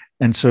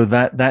 And so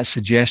that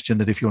suggestion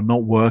that if you're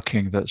not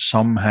working, that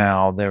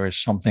somehow there is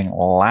something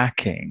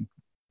lacking.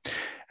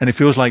 And it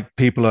feels like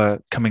people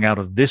are coming out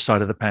of this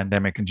side of the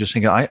pandemic and just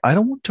thinking, I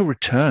don't want to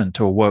return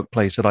to a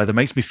workplace that either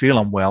makes me feel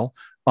unwell,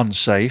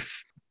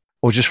 unsafe,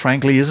 or just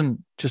frankly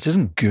isn't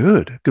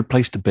good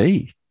place to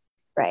be.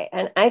 Right.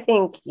 And I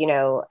think,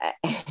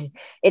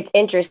 it's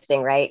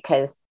interesting, right?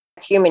 Because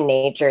it's human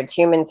nature, it's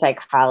human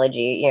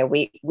psychology.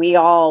 We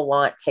all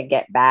want to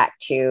get back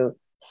to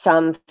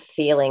some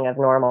feeling of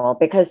normal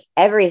because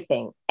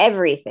everything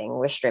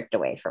was stripped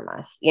away from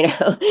us,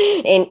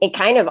 and it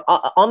kind of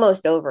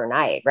almost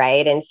overnight.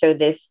 Right. And so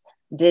this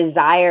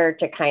desire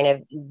to kind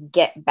of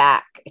get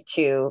back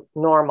to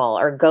normal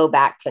or go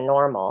back to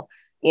normal,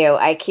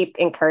 I keep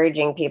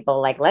encouraging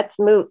people, let's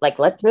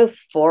move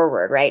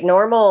forward, right?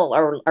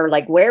 Normal or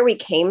like where we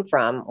came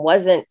from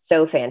wasn't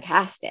so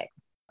fantastic.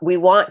 We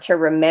want to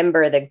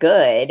remember the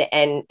good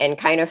and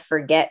kind of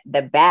forget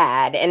the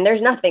bad. And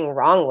there's nothing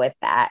wrong with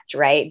that,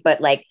 right?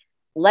 But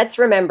let's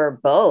remember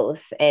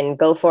both and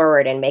go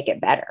forward and make it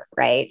better,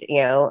 right?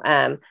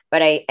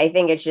 But I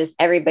think it's just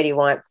everybody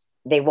wants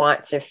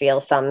to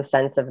feel some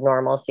sense of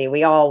normalcy.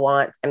 We all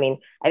want, I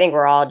think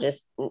we're all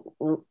just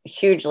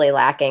hugely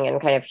lacking in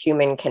kind of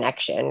human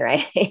connection,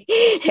 right?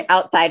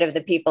 Outside of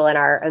the people in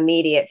our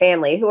immediate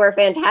family who are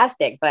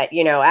fantastic. But,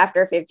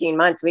 after 15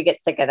 months, we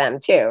get sick of them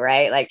too,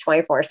 right? Like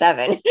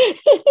 24/7.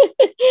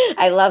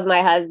 I love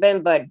my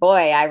husband, but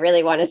boy, I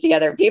really want to see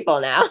other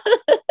people now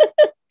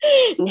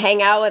and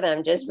hang out with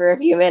them just for a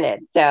few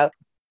minutes. So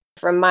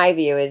from my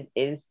view is,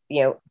 it's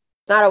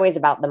not always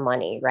about the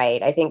money,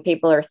 right? I think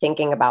people are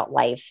thinking about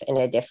life in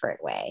a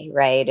different way,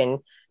 right?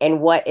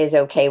 And what is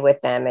okay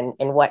with them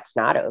and what's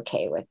not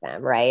okay with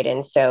them, right?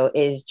 And so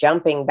is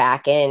jumping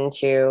back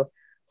into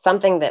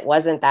something that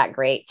wasn't that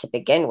great to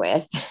begin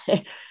with,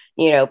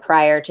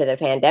 prior to the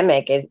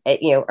pandemic is,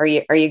 are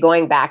you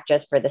going back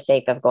just for the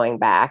sake of going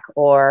back,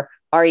 or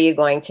are you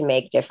going to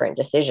make different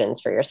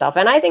decisions for yourself?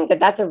 And I think that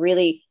that's a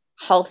really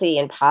healthy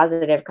and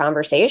positive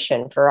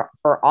conversation for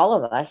all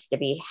of us to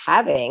be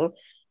having,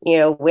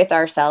 with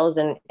ourselves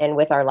and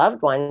with our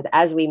loved ones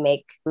as we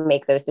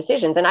make those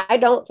decisions. And I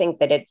don't think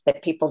that it's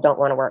that people don't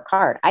want to work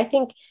hard. I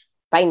think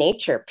by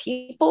nature,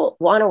 people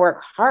want to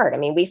work hard.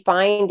 We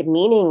find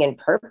meaning and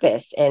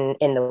purpose in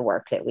the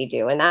work that we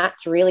do. And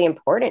that's really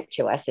important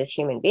to us as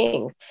human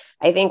beings.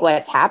 I think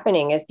what's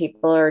happening is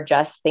people are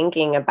just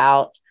thinking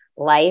about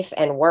life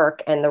and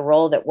work and the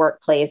role that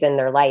work plays in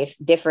their life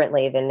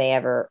differently than they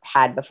ever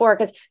had before.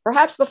 Because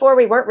perhaps before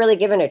we weren't really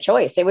given a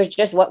choice. It was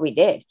just what we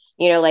did.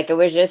 It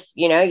was just,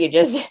 you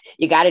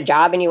got a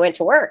job and you went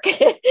to work,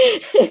 and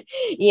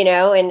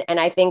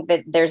I think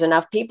that there's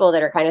enough people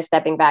that are kind of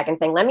stepping back and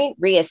saying, let me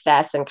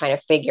reassess and kind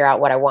of figure out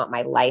what I want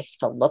my life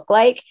to look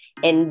like,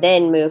 and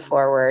then move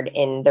forward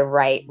in the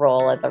right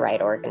role at the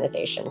right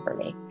organization for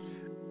me.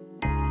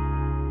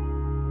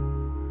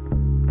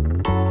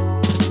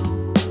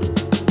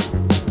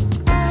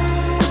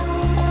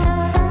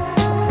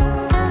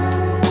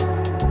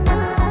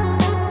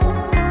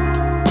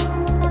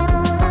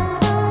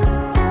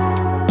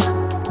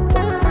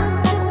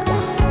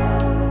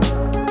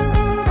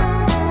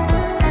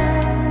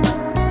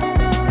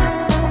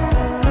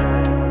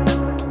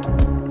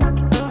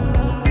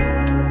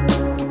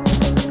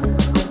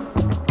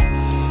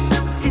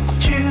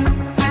 It's true,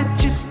 I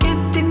just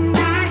can't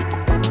deny.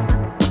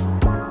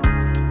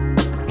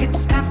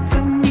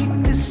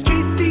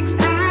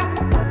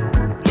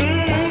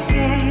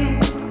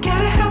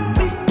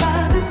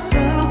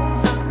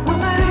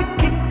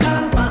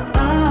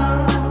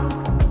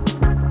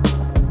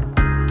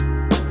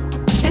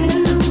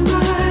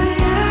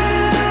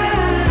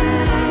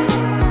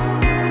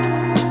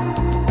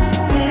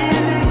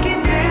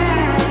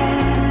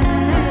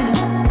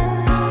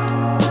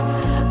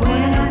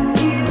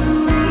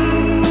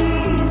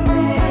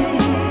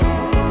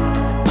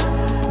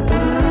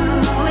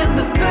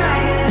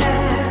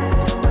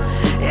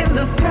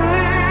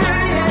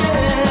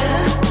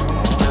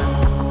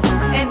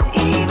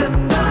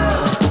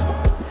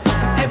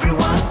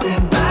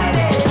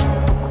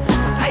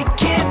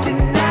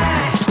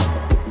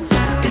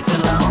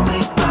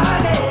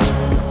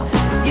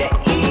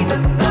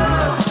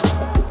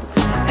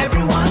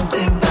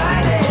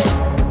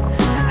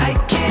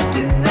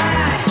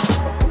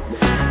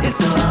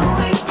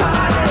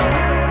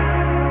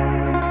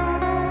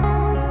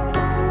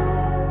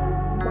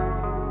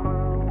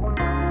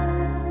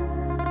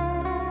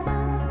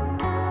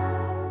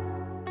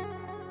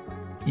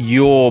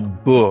 Your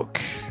book,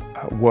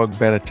 Work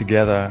Better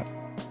Together,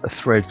 a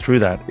thread through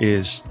that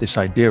is this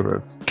idea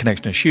of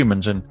connection as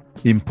humans and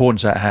the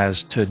importance that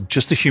has to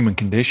just the human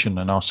condition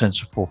and our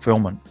sense of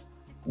fulfillment.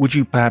 Would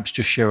you perhaps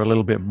just share a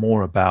little bit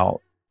more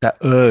about that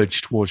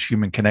urge towards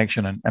human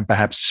connection and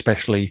perhaps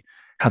especially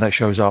how that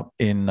shows up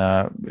in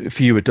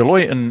for you at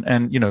Deloitte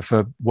and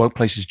for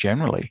workplaces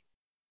generally?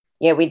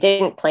 Yeah, we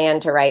didn't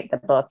plan to write the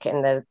book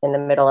in the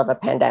middle of a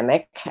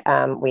pandemic.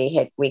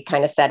 We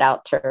kind of set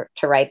out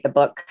to write the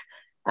book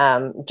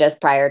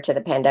just prior to the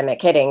pandemic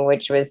hitting,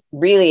 which was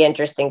really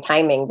interesting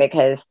timing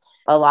because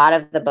a lot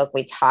of the book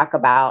we talk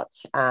about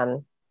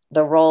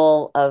the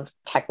role of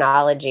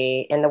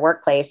technology in the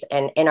workplace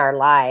and in our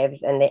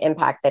lives and the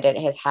impact that it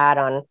has had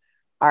on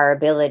our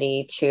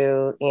ability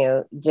to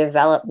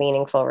develop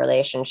meaningful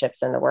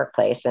relationships in the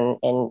workplace and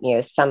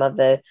some of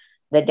the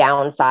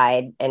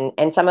downside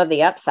and some of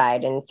the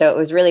upside. And so it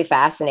was really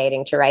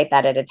fascinating to write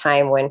that at a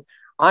time when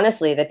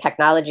honestly, the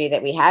technology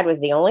that we had was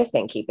the only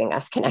thing keeping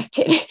us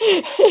connected,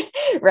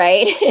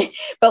 right?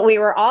 But we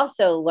were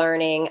also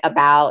learning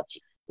about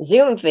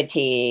Zoom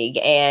fatigue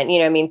and,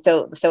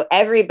 so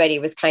everybody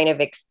was kind of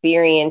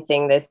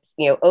experiencing this,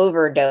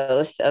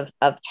 overdose of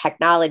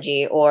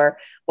technology or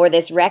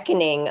this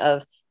reckoning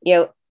of,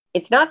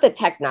 it's not the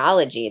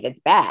technology that's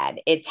bad,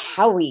 it's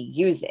how we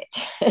use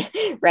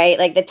it, right?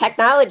 Like the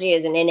technology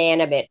is an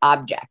inanimate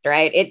object,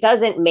 right? It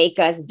doesn't make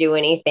us do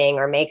anything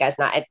or make us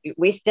not,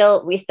 we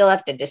still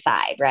have to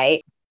decide,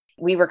 right?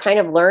 We were kind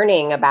of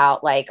learning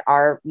about like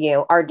our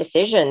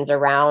decisions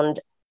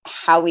around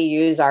how we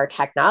use our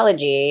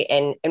technology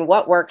and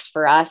what works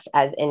for us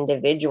as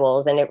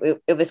individuals. And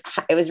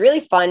it was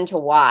really fun to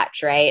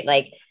watch, right?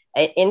 Like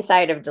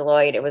inside of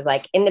Deloitte, it was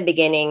like in the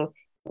beginning,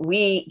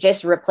 we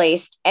just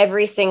replaced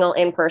every single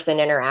in-person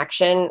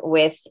interaction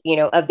with,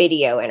 a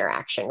video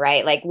interaction,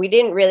 right? Like we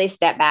didn't really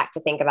step back to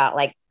think about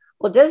like,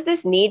 well, does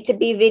this need to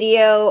be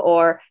video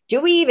or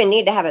do we even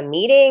need to have a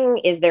meeting?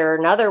 Is there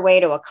another way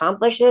to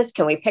accomplish this?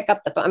 Can we pick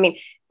up the phone? I mean,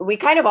 we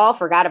kind of all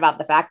forgot about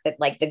the fact that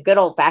like the good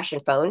old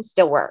fashioned phone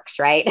still works,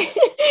 right?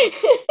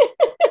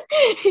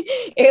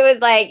 It was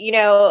like,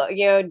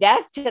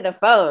 death to the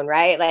phone,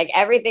 right? Like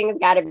everything's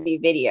got to be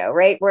video,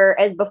 right?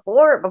 Whereas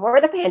before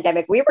the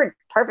pandemic, we were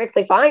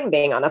perfectly fine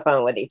being on the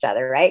phone with each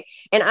other, right?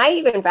 And I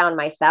even found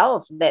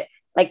myself that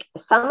like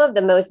some of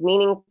the most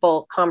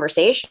meaningful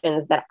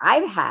conversations that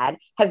I've had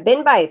have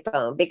been by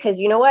phone because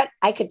you know what?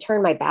 I could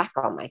turn my back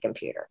on my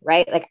computer,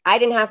 right? Like I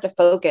didn't have to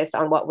focus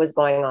on what was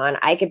going on.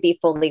 I could be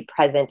fully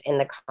present in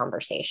the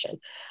conversation.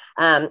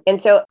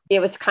 And so it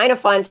was kind of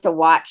fun to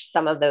watch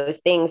some of those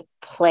things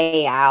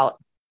play out.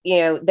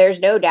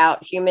 There's no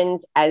doubt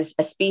humans as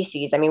a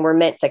species, I mean, we're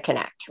meant to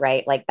connect,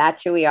 right? Like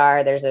that's who we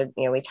are. There's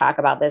we talk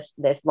about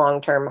this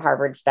long-term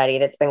Harvard study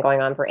that's been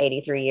going on for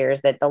 83 years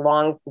that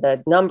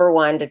the number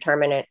one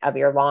determinant of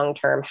your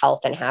long-term health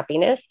and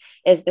happiness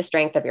is the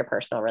strength of your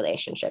personal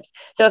relationships.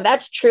 So if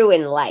that's true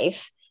in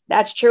life,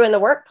 that's true in the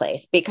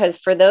workplace, because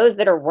for those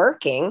that are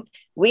working,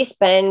 we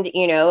spend,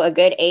 a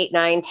good 8,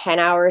 9, 10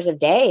 hours a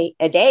day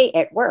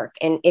at work.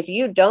 And if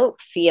you don't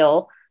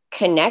feel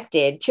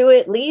connected to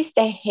at least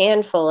a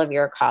handful of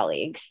your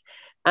colleagues,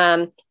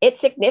 it's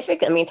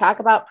significant. I mean, talk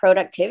about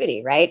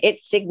productivity, right?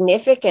 It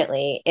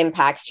significantly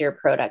impacts your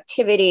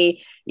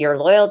productivity, your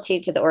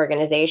loyalty to the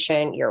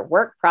organization, your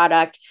work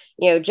product,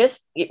 just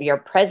your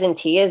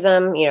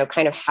presenteeism,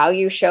 kind of how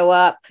you show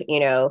up,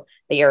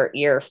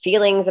 your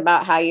feelings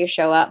about how you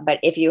show up. But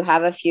if you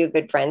have a few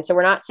good friends, so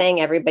we're not saying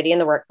everybody in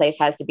the workplace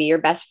has to be your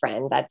best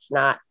friend. That's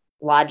not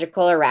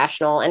logical or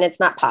rational, and it's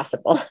not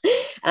possible.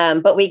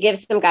 But we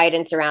give some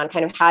guidance around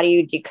kind of how do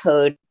you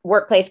decode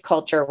workplace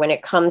culture when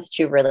it comes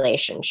to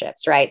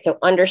relationships, right? So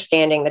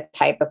understanding the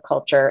type of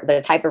culture,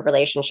 the type of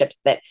relationships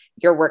that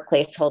your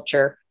workplace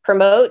culture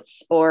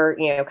promotes or,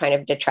 kind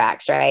of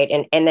detracts, right?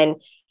 And then,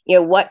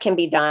 what can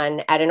be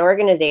done at an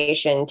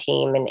organization,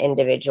 team, and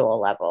individual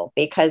level,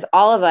 because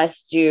all of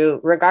us do,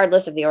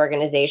 regardless of the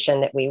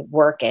organization that we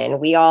work in,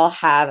 we all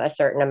have a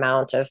certain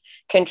amount of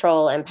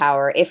control and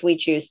power if we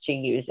choose to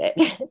use it.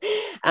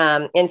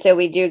 And so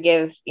we do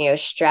give,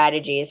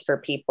 strategies for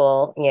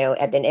people,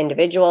 at an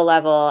individual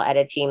level, at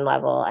a team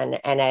level,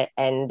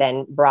 and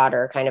then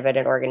broader kind of at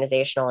an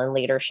organizational and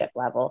leadership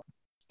level.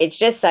 It's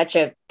just such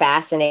a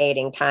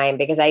fascinating time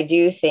because I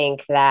do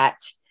think that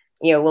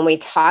when we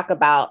talk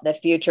about the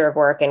future of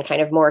work and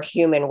kind of more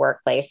human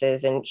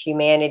workplaces and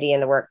humanity in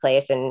the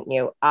workplace and,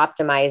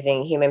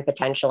 optimizing human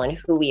potential and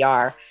who we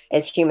are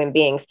as human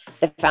beings,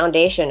 the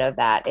foundation of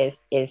that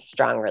is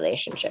strong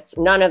relationships.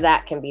 None of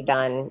that can be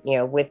done,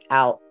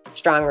 without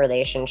strong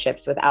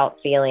relationships, without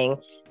feeling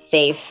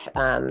safe,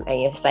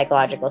 and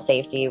psychological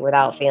safety,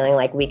 without feeling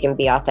like we can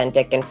be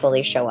authentic and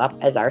fully show up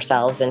as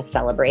ourselves and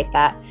celebrate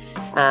that.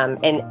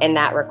 And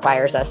that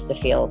requires us to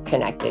feel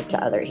connected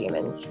to other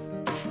humans.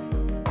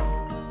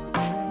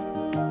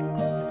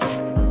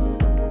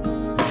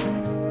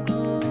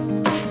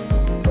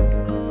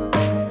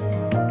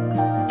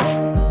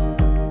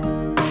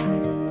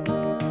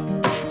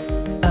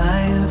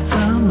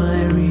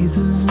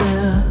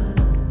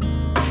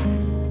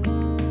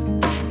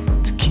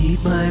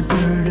 My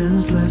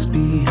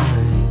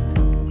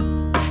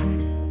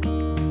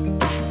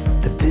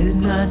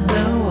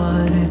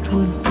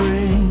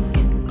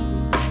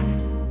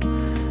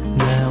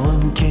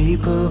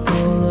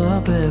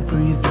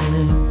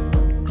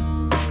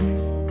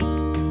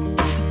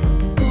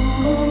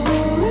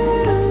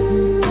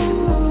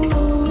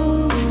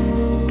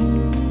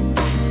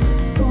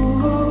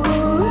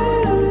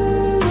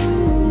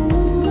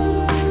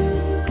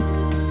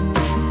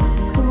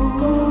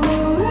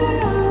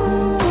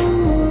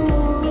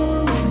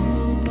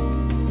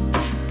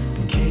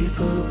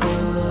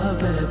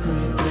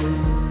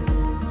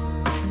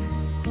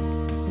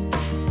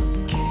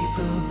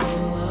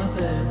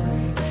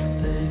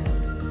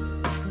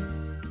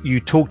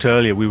talked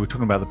earlier, we were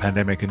talking about the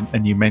pandemic,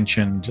 and you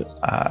mentioned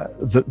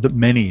that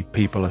many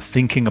people are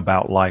thinking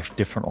about life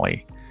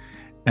differently.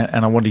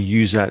 And I want to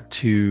use that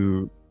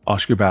to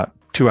ask you about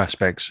two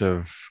aspects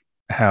of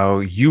how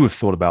you have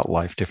thought about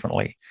life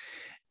differently.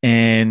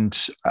 And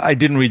I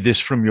didn't read this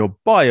from your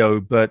bio,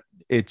 but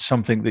it's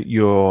something that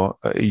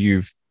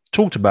you've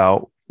talked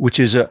about, which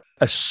is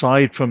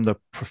aside from the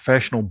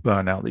professional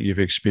burnout that you've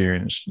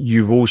experienced,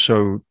 you've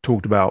also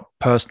talked about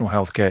personal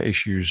healthcare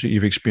issues that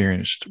you've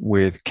experienced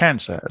with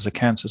cancer as a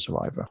cancer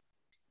survivor.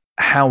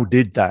 How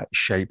did that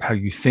shape how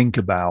you think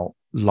about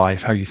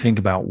life, how you think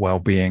about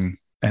well-being,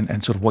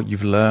 and sort of what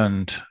you've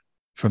learned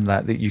from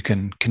that you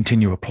can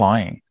continue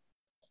applying?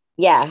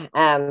 Yeah,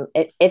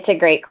 it's a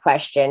great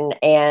question.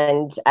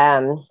 And,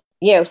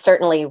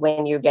 certainly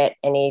when you get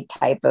any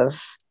type of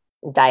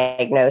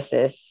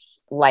diagnosis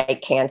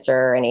like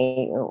cancer,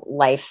 any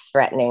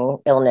life-threatening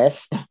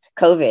illness,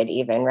 COVID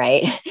even,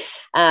 right?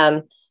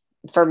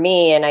 For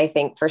me, and I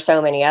think for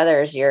so many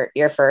others,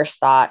 your first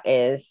thought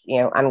is,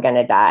 I'm going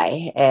to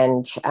die.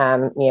 And,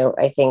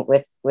 I think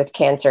with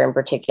cancer in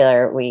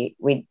particular, we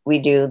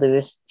do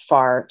lose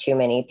far too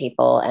many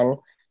people.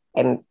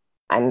 And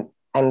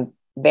I'm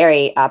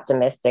very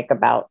optimistic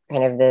about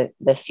kind of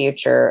the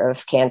future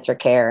of cancer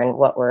care and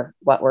what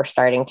we're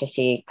starting to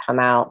see come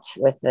out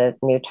with the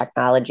new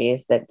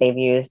technologies that they've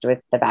used with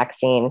the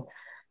vaccine,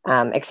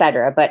 et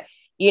cetera. But,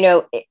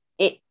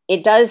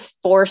 it does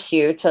force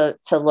you to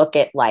look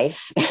at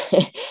life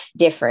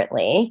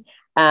differently.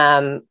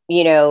 I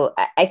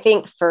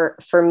think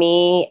for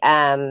me,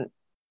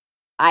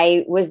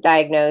 I was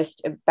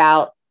diagnosed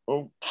about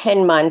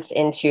 10 months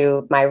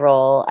into my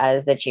role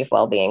as the chief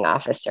wellbeing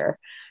officer.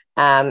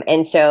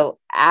 And so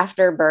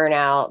after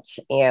burnout,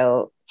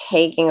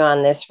 taking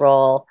on this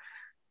role,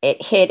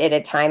 it hit at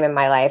a time in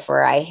my life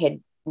where I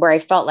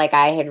felt like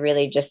I had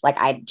really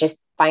I just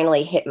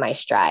finally hit my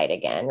stride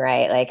again,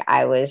 right? Like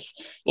I was,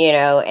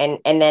 and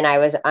then I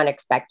was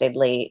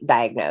unexpectedly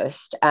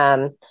diagnosed.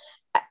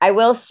 I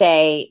will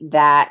say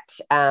that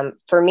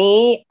for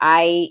me,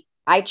 I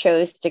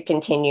chose to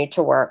continue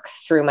to work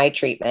through my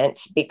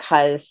treatment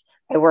because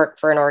I work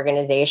for an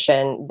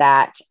organization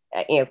that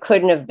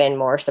couldn't have been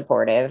more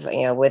supportive,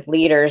 with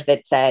leaders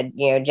that said,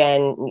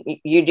 Jen,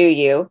 you do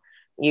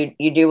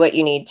you do what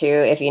you need to.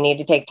 If you need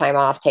to take time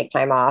off, take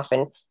time off.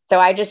 And so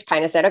I just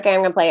kind of said, okay,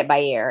 I'm going to play it by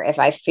ear. If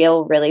I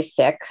feel really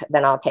sick,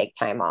 then I'll take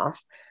time off.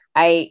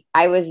 I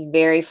was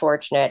very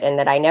fortunate in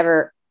that I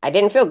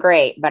didn't feel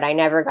great, but I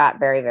never got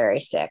very, very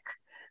sick.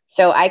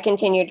 So I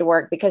continued to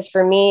work because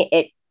for me,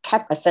 it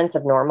kept a sense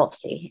of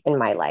normalcy in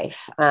my life.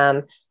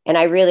 And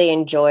I really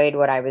enjoyed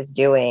what I was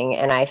doing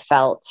and I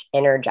felt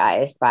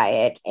energized by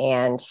it.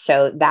 And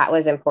so that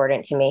was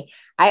important to me.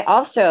 I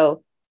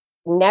also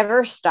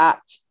never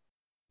stopped,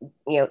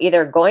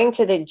 either going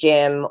to the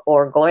gym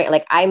or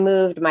I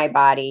moved my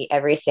body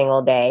every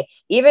single day,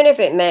 even if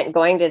it meant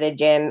going to the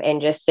gym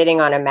and just sitting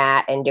on a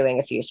mat and doing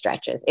a few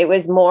stretches. It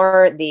was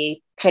more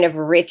the kind of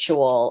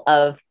ritual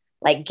of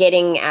like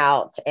getting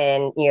out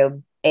and,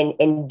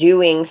 and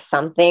doing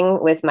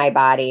something with my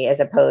body as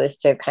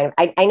opposed to kind of,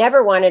 I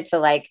never wanted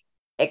to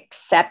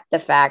accept the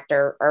fact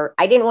or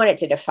I didn't want it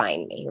to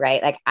define me,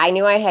 right? Like I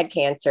knew I had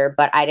cancer,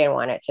 but I didn't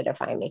want it to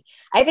define me.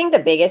 I think the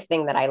biggest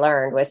thing that I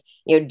learned was,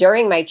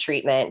 during my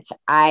treatment,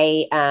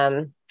 I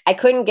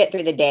couldn't get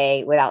through the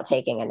day without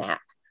taking a nap.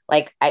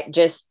 I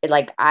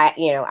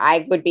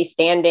would be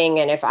standing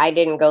and if I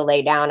didn't go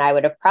lay down, I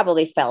would have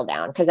probably fell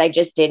down because I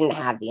just didn't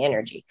have the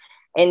energy.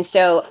 And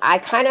so I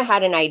kind of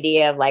had an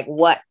idea of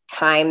what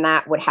time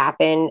that would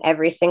happen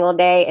every single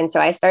day. And so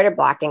I started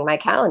blocking my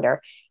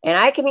calendar and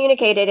I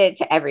communicated it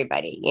to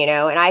everybody,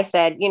 and I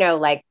said,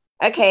 okay,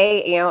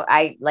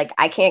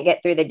 I can't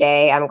get through the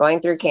day. I'm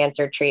going through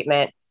cancer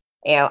treatment.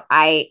 You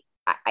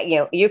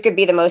could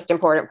be the most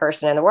important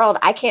person in the world.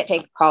 I can't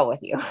take a call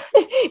with you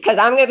because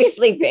I'm going to be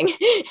sleeping.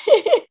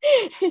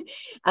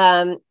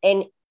 And,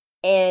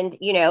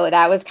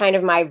 that was kind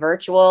of my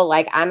virtual,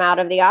 I'm out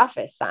of the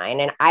office sign,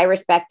 and I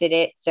respected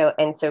it. So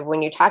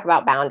when you talk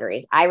about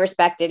boundaries, I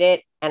respected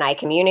it and I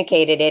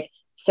communicated it.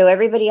 So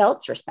everybody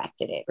else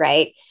respected it.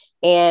 Right.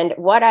 And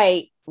what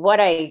I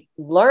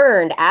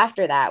learned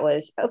after that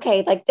was,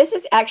 okay, this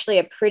is actually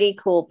a pretty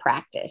cool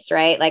practice,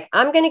 right?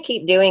 I'm going to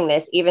keep doing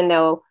this, even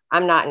though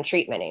I'm not in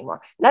treatment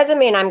anymore. Doesn't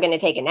mean I'm going to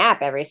take a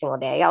nap every single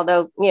day.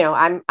 Although,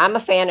 I'm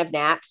a fan of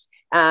naps.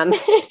 And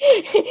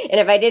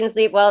if I didn't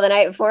sleep well the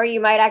night before,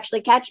 you might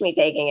actually catch me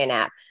taking a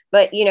nap.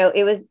 But,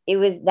 it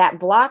was that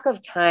block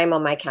of time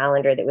on my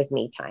calendar that was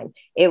me time.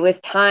 It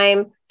was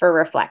time for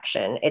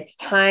reflection. It's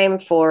time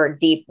for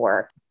deep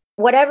work.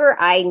 Whatever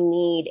I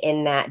need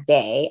in that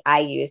day,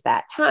 I use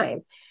that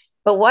time.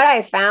 But what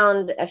I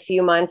found a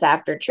few months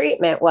after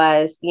treatment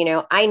was,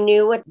 I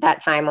knew what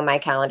that time on my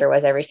calendar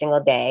was every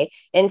single day.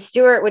 And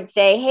Stuart would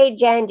say, hey,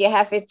 Jen, do you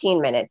have 15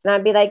 minutes? And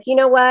I'd be like, you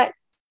know what?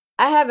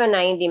 I have a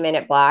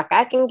 90-minute block.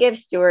 I can give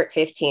Stuart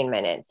 15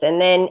 minutes. And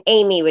then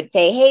Amy would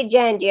say, hey,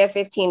 Jen, do you have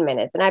 15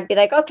 minutes? And I'd be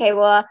like, okay,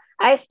 well,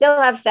 I still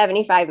have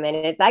 75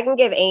 minutes. I can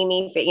give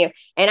Amy,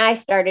 and I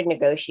started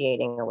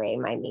negotiating away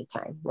my me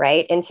time.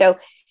 Right. And so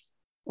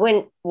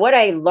what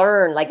I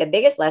learned, like the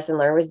biggest lesson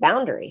learned was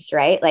boundaries,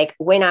 right? Like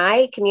when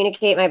I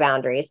communicate my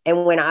boundaries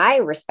and when I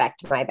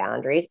respect my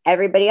boundaries,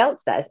 everybody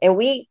else does. And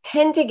we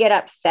tend to get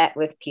upset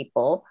with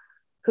people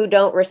who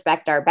don't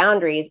respect our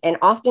boundaries. And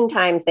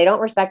oftentimes they don't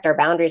respect our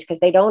boundaries because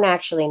they don't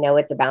actually know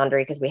it's a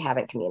boundary because we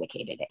haven't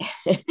communicated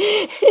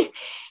it.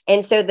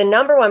 And so the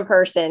number one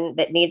person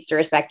that needs to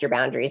respect your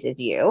boundaries is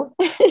you.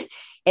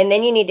 And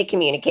then you need to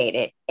communicate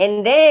it.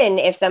 And then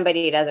if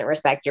somebody doesn't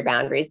respect your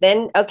boundaries,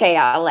 then okay,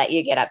 I'll let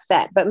you get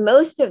upset. But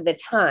most of the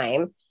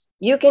time,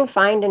 you can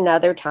find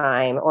another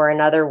time or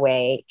another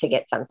way to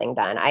get something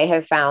done. I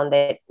have found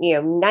that,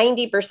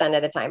 90%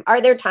 of the time,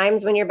 are there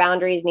times when your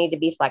boundaries need to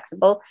be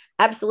flexible?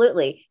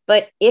 Absolutely.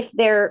 But if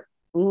they're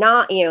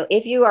not,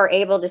 if you are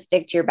able to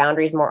stick to your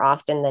boundaries more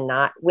often than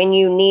not, when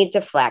you need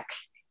to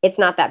flex, it's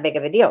not that big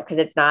of a deal because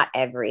it's not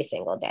every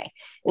single day.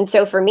 And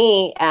so for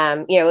me,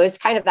 it was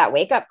kind of that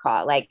wake up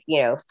call. Like,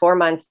 4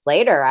 months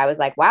later, I was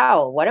like,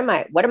 wow, what am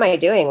I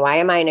doing? Why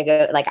am I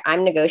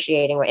I'm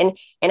negotiating?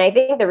 And I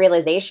think the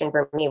realization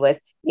for me was,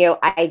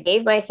 I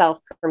gave myself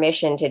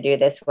permission to do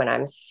this when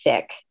I'm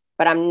sick,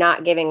 but I'm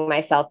not giving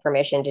myself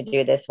permission to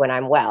do this when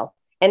I'm well.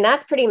 And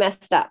that's pretty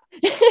messed up,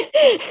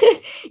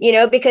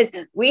 because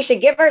we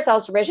should give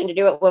ourselves permission to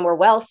do it when we're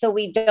well, so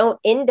we don't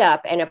end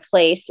up in a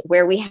place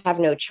where we have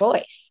no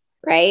choice.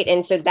 Right.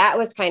 And so that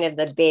was kind of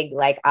the big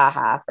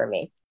aha for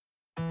me.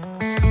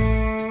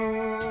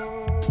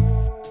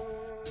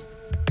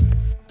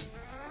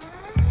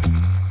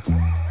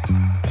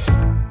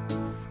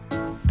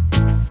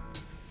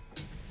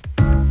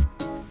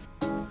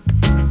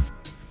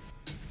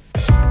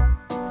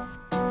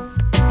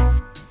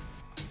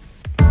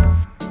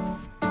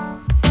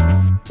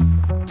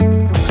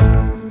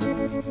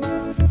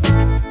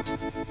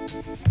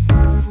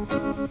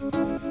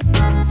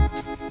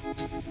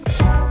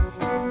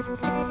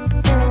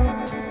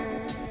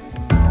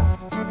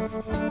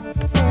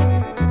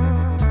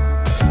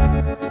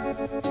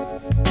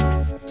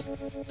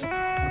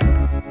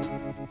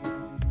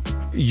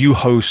 You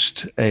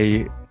host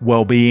a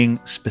well-being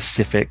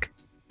specific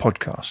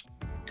podcast.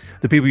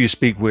 The people you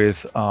speak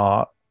with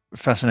are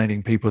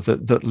fascinating people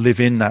that live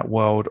in that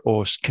world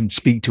or can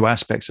speak to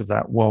aspects of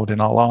that world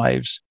in our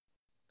lives.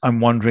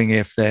 I'm wondering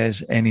if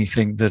there's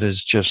anything that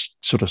has just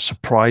sort of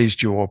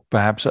surprised you, or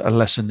perhaps a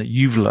lesson that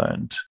you've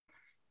learned.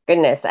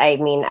 Goodness, I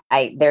mean,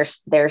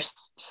 there's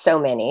so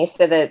many.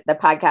 So the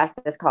podcast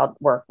is called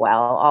Work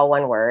Well, all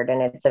one word,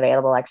 and it's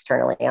available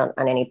externally on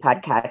any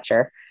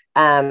podcatcher.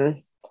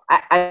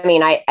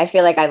 I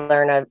feel like I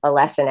learn a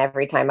lesson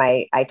every time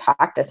I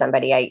talk to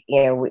somebody.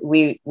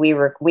 We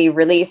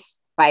release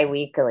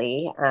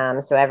bi-weekly,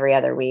 so every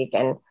other week,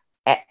 and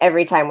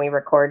every time we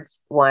record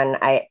one,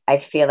 I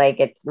feel like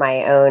it's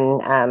my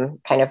own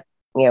kind of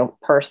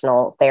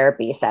personal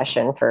therapy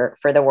session for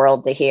the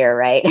world to hear,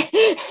 right?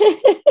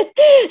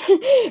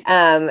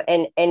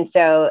 And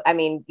so, I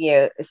mean,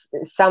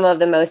 some of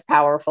the most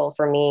powerful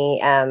for me,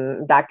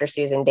 Dr.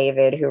 Susan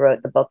David, who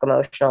wrote the book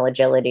Emotional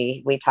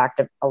Agility, we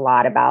talked a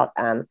lot about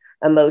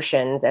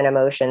emotions in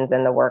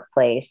the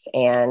workplace,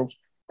 and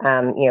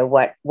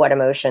what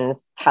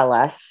emotions tell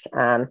us.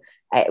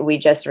 We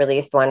just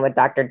released one with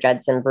Dr.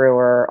 Judson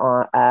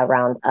Brewer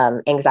around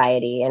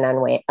anxiety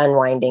and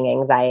unwinding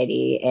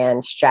anxiety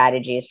and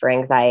strategies for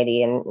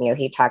anxiety. And,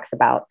 he talks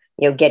about,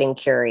 getting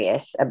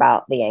curious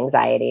about the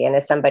anxiety. And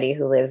as somebody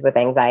who lives with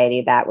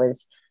anxiety, that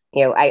was,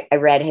 I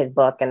read his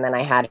book and then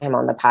I had him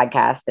on the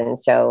podcast. And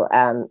so,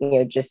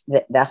 just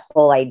the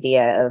whole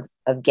idea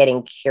of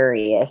getting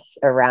curious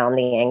around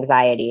the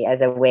anxiety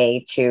as a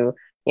way to,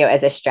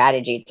 as a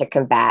strategy to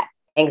combat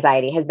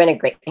anxiety has been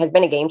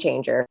a game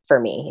changer for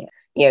me.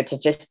 To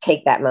just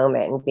take that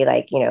moment and be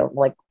like,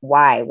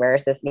 why, where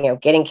is this,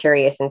 getting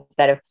curious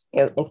instead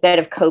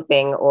of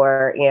coping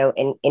or,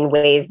 in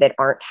ways that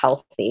aren't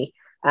healthy,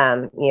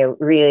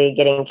 really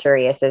getting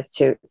curious as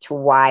to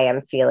why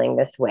I'm feeling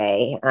this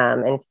way,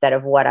 instead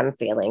of what I'm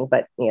feeling,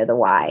 but, the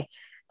why.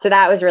 So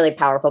that was really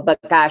powerful. But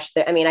gosh,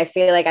 I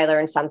feel like I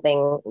learned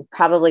something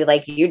probably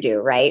like you do,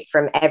 right,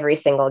 from every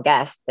single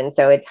guest. And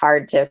so it's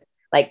hard to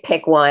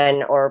pick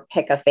one or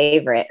pick a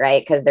favorite,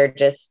 right? Because they're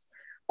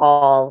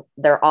all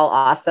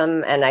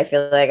awesome. And I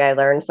feel like I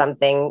learned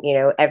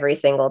something, every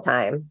single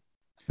time.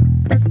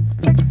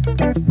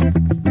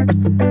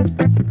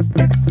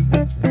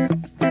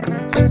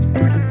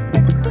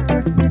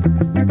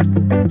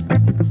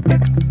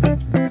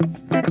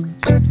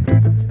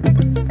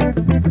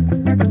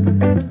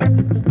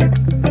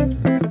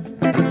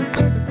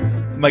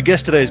 My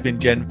guest today has been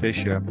Jen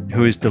Fisher,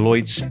 who is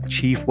Deloitte's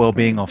Chief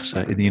Wellbeing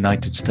Officer in the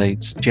United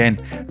States. Jen,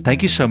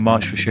 thank you so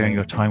much for sharing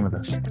your time with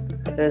us.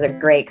 This was a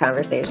great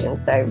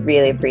conversation, so I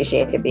really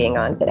appreciated being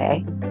on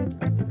today.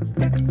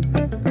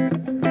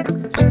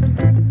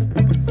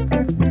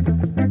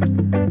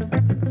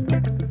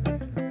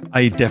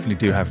 I definitely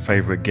do have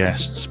favorite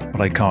guests,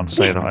 but I can't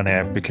say that on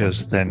air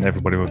because then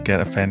everybody will get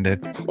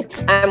offended.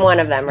 I'm one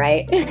of them,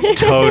 right?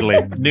 Totally.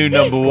 New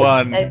number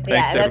one.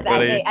 Thanks,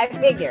 everybody. I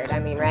figured,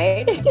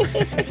 right?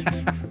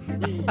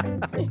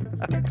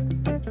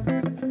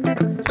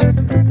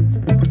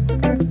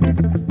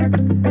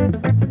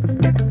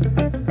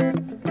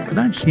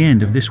 that's the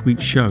end of this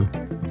week's show.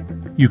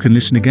 You can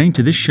listen again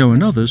to this show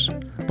and others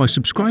by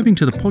subscribing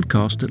to the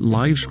podcast at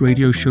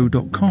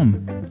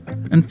livesradioshow.com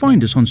and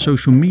find us on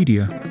social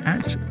media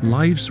at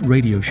Lives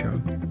Radio Show.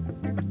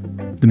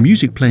 The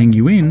music playing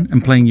you in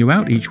and playing you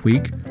out each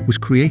week was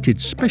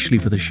created specially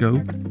for the show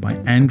by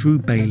Andrew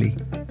Bailey.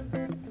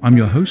 I'm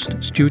your host,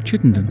 Stuart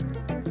Chittenden,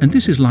 and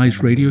this is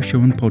Lives Radio Show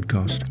and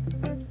Podcast.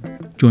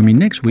 Join me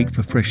next week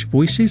for fresh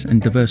voices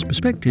and diverse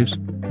perspectives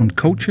on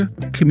culture,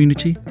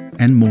 community,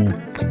 and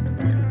more.